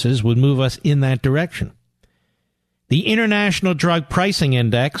Services would move us in that direction. The International Drug Pricing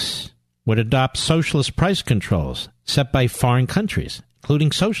Index would adopt socialist price controls set by foreign countries,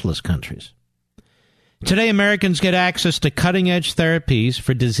 including socialist countries. Today, Americans get access to cutting-edge therapies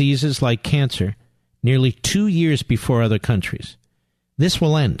for diseases like cancer nearly 2 years before other countries. This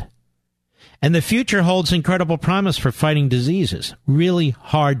will end. And the future holds incredible promise for fighting diseases, really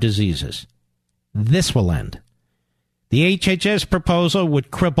hard diseases. This will end. The HHS proposal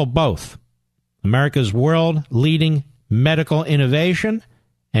would cripple both America's world-leading medical innovation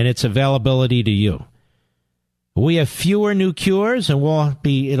and its availability to you. We have fewer new cures, and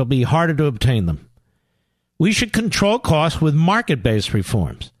it'll be harder to obtain them. We should control costs with market-based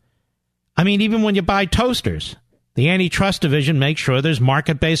reforms. I mean, even when you buy toasters, the antitrust division makes sure there's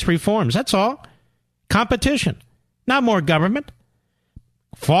market-based reforms. That's all. Competition, not more government.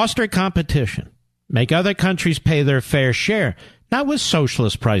 Foster competition. Make other countries pay their fair share, not with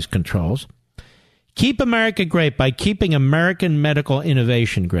socialist price controls. Keep America great by keeping American medical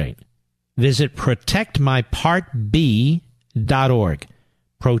innovation great. Visit protectmypartb.org.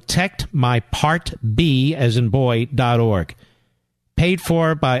 Protectmypartb, as in boy.org. Paid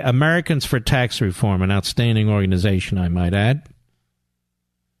for by Americans for Tax Reform, an outstanding organization, I might add.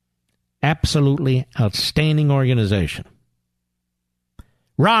 Absolutely outstanding organization.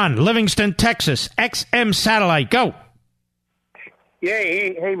 Ron, Livingston, Texas, XM Satellite, go. Yeah,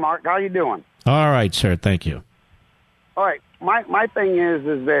 hey, Mark, how you doing? All right, sir, thank you. All right, my thing is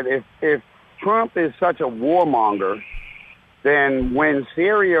that if Trump is such a warmonger, then when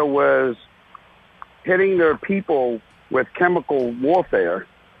Syria was hitting their people with chemical warfare,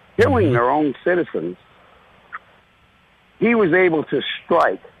 killing their own citizens, he was able to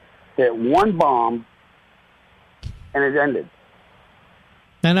strike that one bomb, and it ended.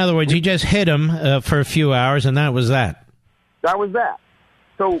 In other words, he just hit him for a few hours, and that was that. That was that.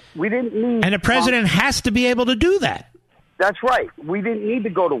 So we didn't need... And the president has to be able to do that. That's right. We didn't need to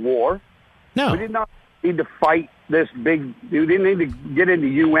go to war. No. We did not need to fight this big... We didn't need to get into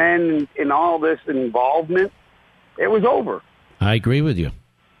UN and all this involvement. It was over. I agree with you.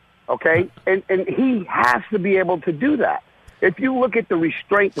 Okay? And he has to be able to do that. If you look at the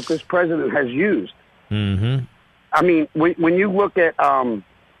restraint that this president has used, mm-hmm. I mean, when you look at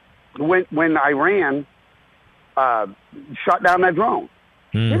when Iran shot down that drone,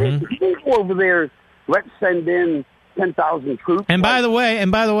 mm-hmm. he didn't go over there, let's send in 10,000 troops. And by the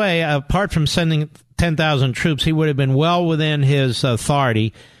way, apart from sending 10,000 troops, he would have been well within his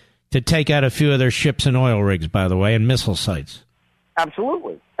authority to take out a few of their ships and oil rigs, by the way, and missile sites.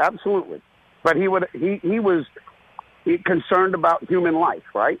 Absolutely. But he was concerned about human life,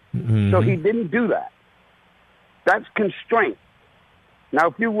 right? Mm-hmm. So he didn't do that. That's constraint. Now,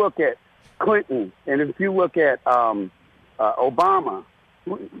 if you look at Clinton and if you look at Obama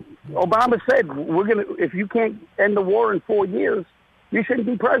said, if you can't end the war in 4 years, you shouldn't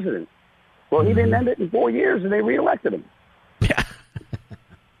be president. Well, he didn't end it in 4 years, and they reelected him. Yeah.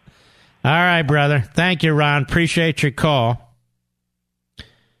 All right, brother. Thank you, Ron. Appreciate your call.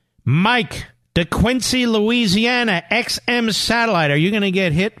 Mike, DeQuincy, Louisiana, XM Satellite. Are you going to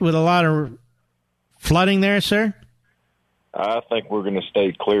get hit with a lot of flooding there, sir? I think we're going to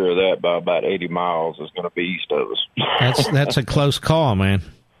stay clear of that by about 80 miles. It's going to be east of us. That's a close call, man.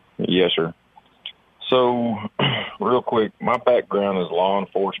 Yes, sir. So, real quick, my background is law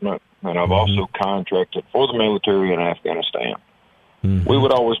enforcement, and I've also contracted for the military in Afghanistan. Mm-hmm. We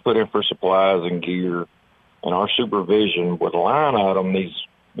would always put in for supplies and gear, and our supervision would line item these,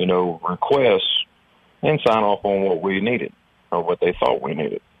 requests and sign off on what we needed or what they thought we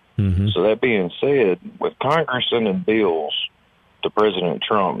needed. Mm-hmm. So that being said, with Congress sending bills to President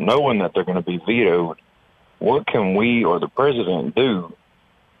Trump, knowing that they're going to be vetoed, what can we or the president do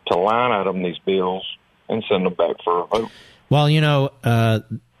to line item these bills and send them back for a vote? Well,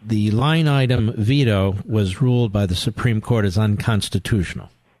 the line item veto was ruled by the Supreme Court as unconstitutional.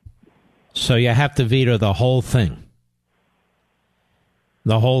 So you have to veto the whole thing.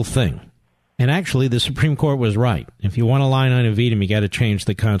 the whole thing. And actually, the Supreme Court was right. If you want a line item veto, you got to change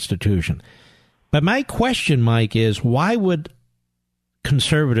the Constitution. But my question, Mike, is why would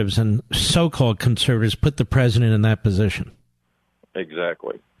conservatives and so-called conservatives put the president in that position?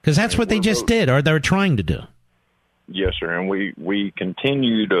 Exactly. Because that's what they just did, or they're trying to do. Yes, sir. And we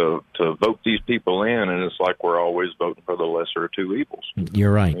continue to vote these people in, and it's like we're always voting for the lesser of two evils.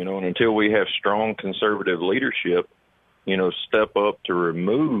 You're right. And until we have strong conservative leadership, step up to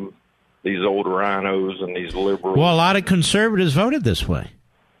remove these old rhinos and these liberals. Well, a lot of conservatives voted this way.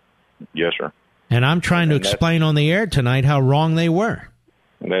 Yes, sir. And I'm trying to explain on the air tonight how wrong they were.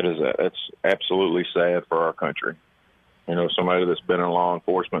 That's absolutely sad for our country. Somebody that's been in law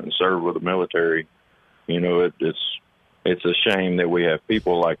enforcement and served with the military, it's a shame that we have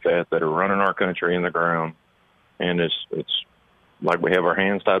people like that are running our country in the ground, and it's like we have our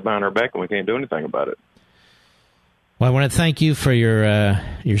hands tied behind our back and we can't do anything about it. Well, I want to thank you for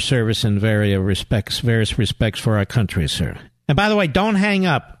your service in various respects for our country, sir. And by the way, don't hang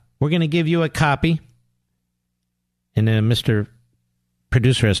up. We're going to give you a copy, and then Mr.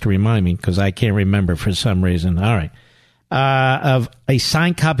 Producer has to remind me because I can't remember for some reason. All right. Of a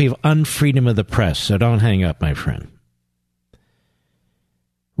signed copy of Unfreedom of the Press. So don't hang up, my friend.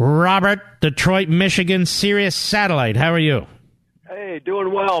 Robert, Detroit, Michigan, Sirius Satellite. How are you? Hey,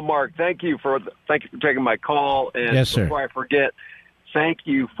 doing well, Mark. Thank you for taking my call. And yes, sir. Before I forget, thank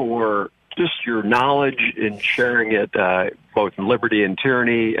you for just your knowledge in sharing it, both in Liberty and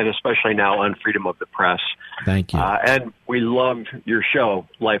Tyranny, and especially now Unfreedom of the Press. Thank you. And we loved your show,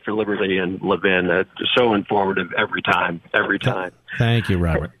 Life and Liberty and Levin. So informative every time. Thank you,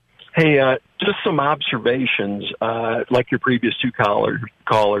 Robert. Hey, just some observations, like your previous two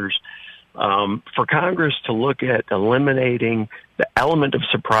callers. For Congress to look at eliminating the element of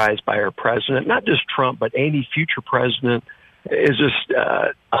surprise by our president, not just Trump, but any future president, is just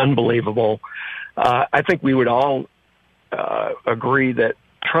unbelievable. I think we would all agree that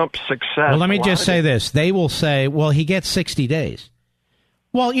Trump's success... Well, let me just say this. They will say, well, he gets 60 days.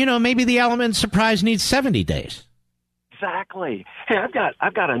 Well, maybe the element of surprise needs 70 days. Exactly. Hey,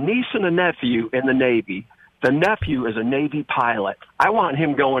 I've got a niece and a nephew in the Navy. The nephew is a Navy pilot. I want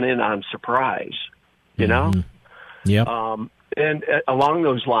him going in on surprise, you know? Yep. And along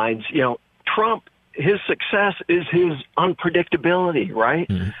those lines, Trump, his success is his unpredictability, right?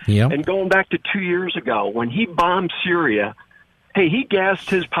 Yep. And going back to 2 years ago, when he bombed Syria, hey, he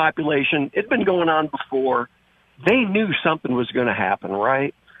gassed his population. It'd been going on before. They knew something was going to happen,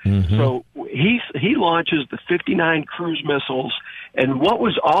 right? So he launches the 59 cruise missiles, and what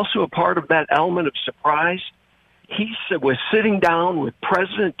was also a part of that element of surprise, he was sitting down with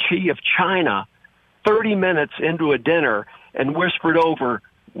President Xi of China 30 minutes into a dinner and whispered over,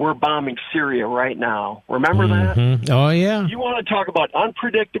 "We're bombing Syria right now." Remember that? Oh, yeah. You want to talk about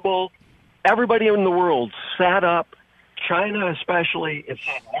unpredictable? Everybody in the world sat up, China especially, and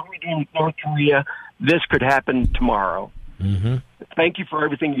said, "What are we doing with North Korea? This could happen tomorrow." Thank you for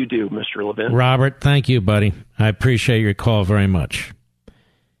everything you do, Mr. Levin. Robert, thank you, buddy. I appreciate your call very much.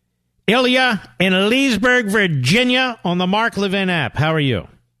 Ilya in Leesburg, Virginia, on the Mark Levin app. How are you?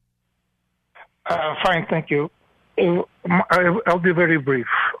 Fine, thank you. I'll be very brief.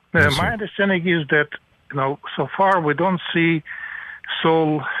 Yes, my understanding is that, so far we don't see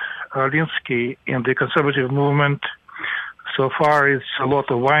Saul Alinsky in the conservative movement. So far it's a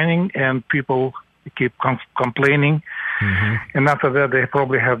lot of whining and people keep complaining. And after that, they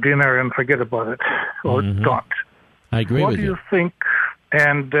probably have dinner and forget about it, or don't. I agree with you. What do you think?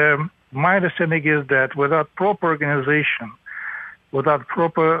 And my understanding is that without proper organization, without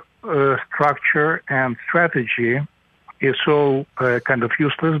proper structure and strategy, it's all kind of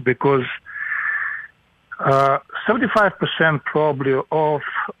useless because 75% probably of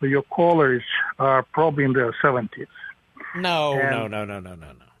your callers are probably in their 70s. No.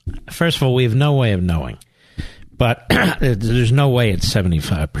 First of all, we have no way of knowing. But there's no way it's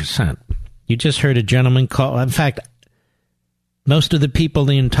 75%. You just heard a gentleman call. In fact, most of the people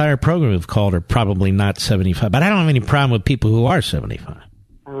the entire program have called are probably not 75. But I don't have any problem with people who are 75.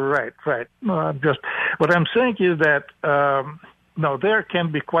 Right. No, what I'm saying is that, they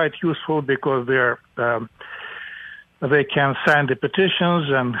can be quite useful because they can sign the petitions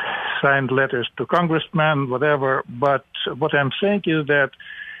and sign letters to congressmen, whatever. But what I'm saying is that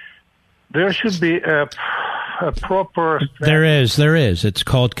there should be a proper... There is. It's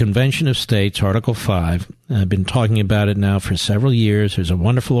called Convention of States, Article 5. I've been talking about it now for several years. There's a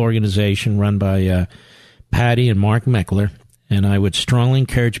wonderful organization run by Patty and Mark Meckler, and I would strongly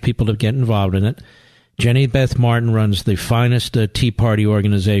encourage people to get involved in it. Jenny Beth Martin runs the finest Tea Party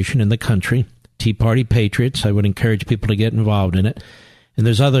organization in the country, Tea Party Patriots. I would encourage people to get involved in it. And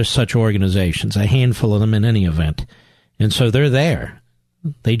there's other such organizations, a handful of them in any event. And so they're there.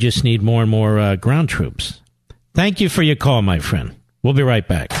 They just need more and more ground troops. Thank you for your call, my friend. We'll be right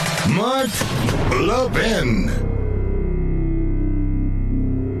back. Mark Levin.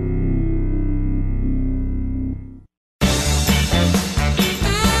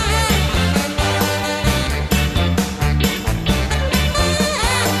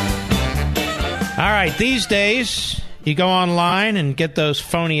 All right, these days, you go online and get those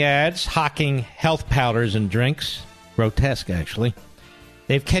phony ads hawking health powders and drinks. Grotesque, actually.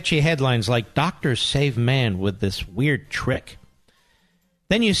 They have catchy headlines like, "Doctors save man with this weird trick."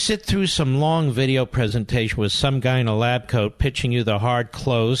 Then you sit through some long video presentation with some guy in a lab coat pitching you the hard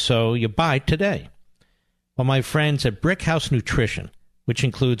clothes, so you buy today. Well, my friends at Brickhouse Nutrition, which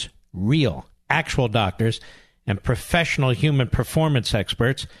includes real, actual doctors and professional human performance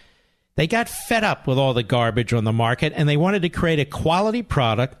experts, they got fed up with all the garbage on the market, and they wanted to create a quality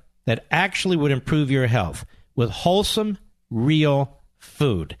product that actually would improve your health with wholesome, real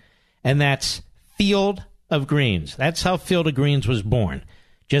food. And that's Field of Greens. That's how Field of Greens was born.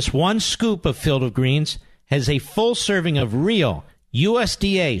 Just one scoop of Field of Greens has a full serving of real,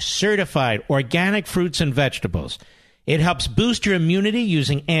 USDA-certified organic fruits and vegetables. It helps boost your immunity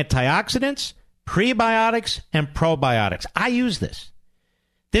using antioxidants, prebiotics, and probiotics. I use this.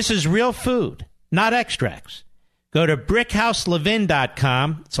 This is real food, not extracts. Go to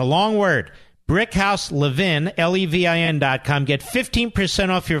BrickhouseLevin.com. It's a long word. BrickhouseLevin, Levin.com. Get 15%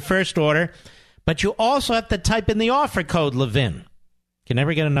 off your first order, but you also have to type in the offer code Levin. Can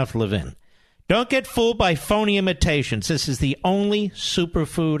never get enough Levin. Don't get fooled by phony imitations. This is the only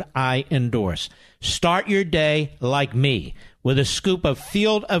superfood I endorse. Start your day like me with a scoop of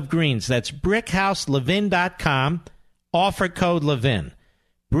Field of Greens. That's BrickhouseLevin.com, offer code Levin.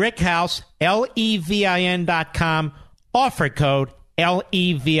 Brickhouse, Levin.com, offer code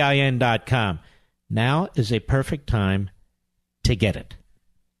Levin.com. Now is a perfect time to get it.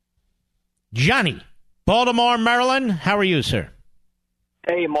 Johnny, Baltimore, Maryland, how are you, sir?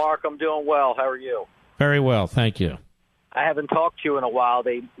 Hey, Mark, I'm doing well. How are you? Very well, thank you. I haven't talked to you in a while.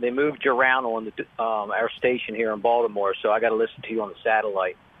 They moved you around on our station here in Baltimore, so I got to listen to you on the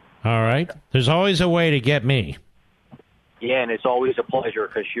satellite. All right. There's always a way to get me. Yeah, and it's always a pleasure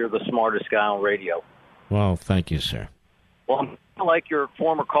because you're the smartest guy on radio. Well, thank you, sir. Well, I'm like your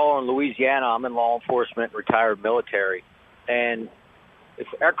former caller in Louisiana. I'm in law enforcement, retired military. And if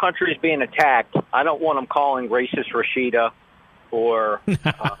our country is being attacked, I don't want them calling racist Rashida or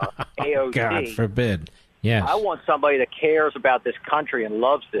AOC. God forbid. Yes. I want somebody that cares about this country and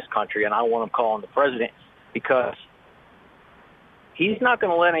loves this country, and I want them calling the president because he's not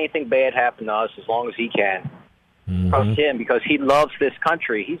going to let anything bad happen to us as long as he can. Trust him because he loves this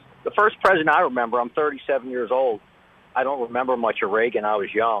country. He's the first president I remember. I'm 37 years old. I don't remember much of Reagan. I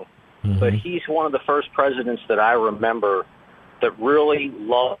was young. But he's one of the first presidents that I remember that really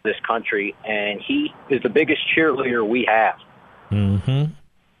loved this country, and he is the biggest cheerleader we have. And,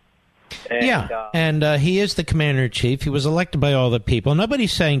 and he is the commander-in-chief. He was elected by all the people.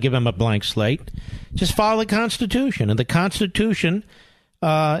 Nobody's saying give him a blank slate. Just follow the Constitution. And the Constitution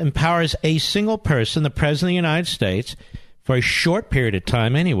empowers a single person, the President of the United States, for a short period of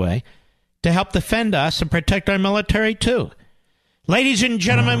time anyway, to help defend us and protect our military, too. Ladies and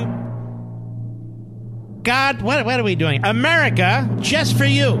gentlemen, God, what are we doing? America, just for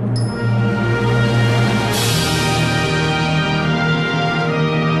you.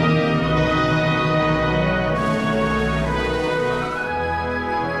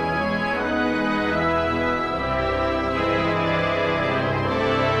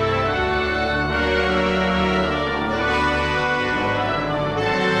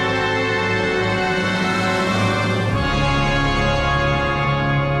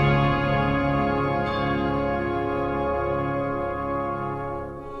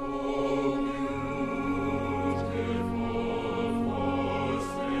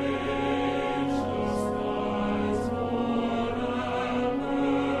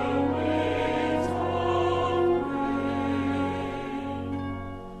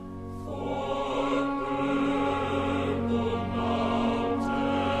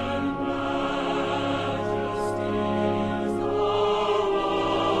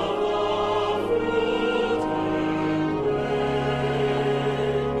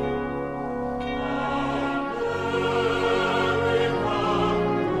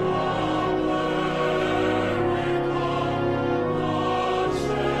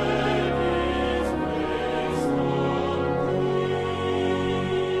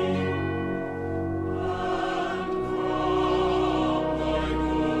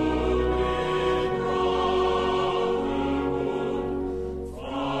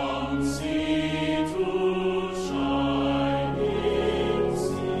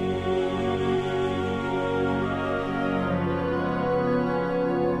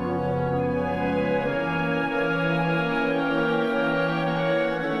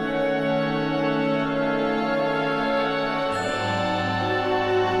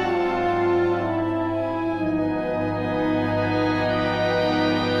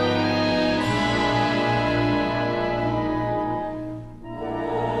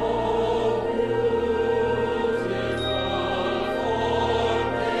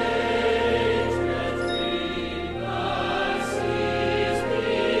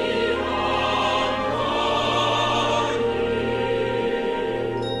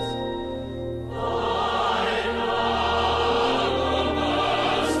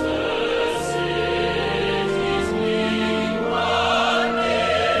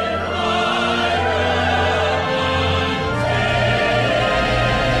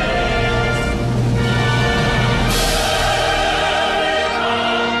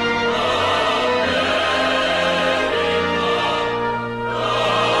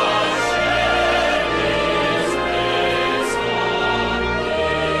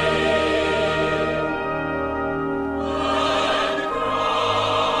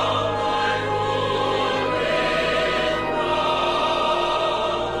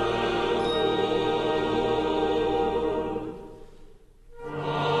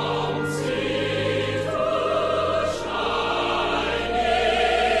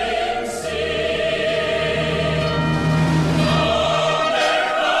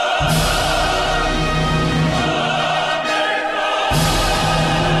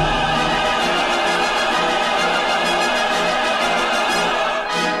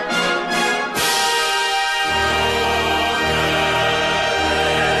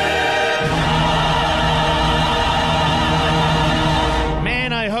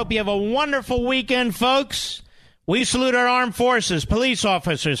 hope you have a wonderful weekend, folks. We salute our armed forces, police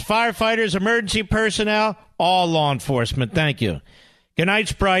officers, firefighters, emergency personnel, all law enforcement. Thank you. Good night,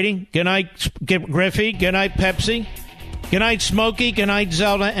 Spritey. Good night, Griffey. Good night, Pepsi. Good night, Smokey. Good night,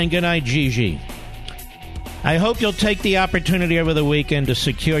 Zelda. And good night, Gigi. I hope you'll take the opportunity over the weekend to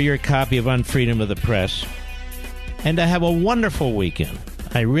secure your copy of Unfreedom of the Press and to have a wonderful weekend.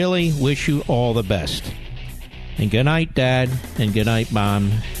 I really wish you all the best. And good night, Dad. And good night,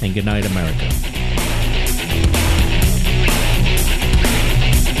 Mom. And good night, America.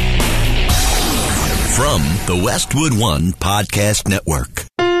 From the Westwood One Podcast Network.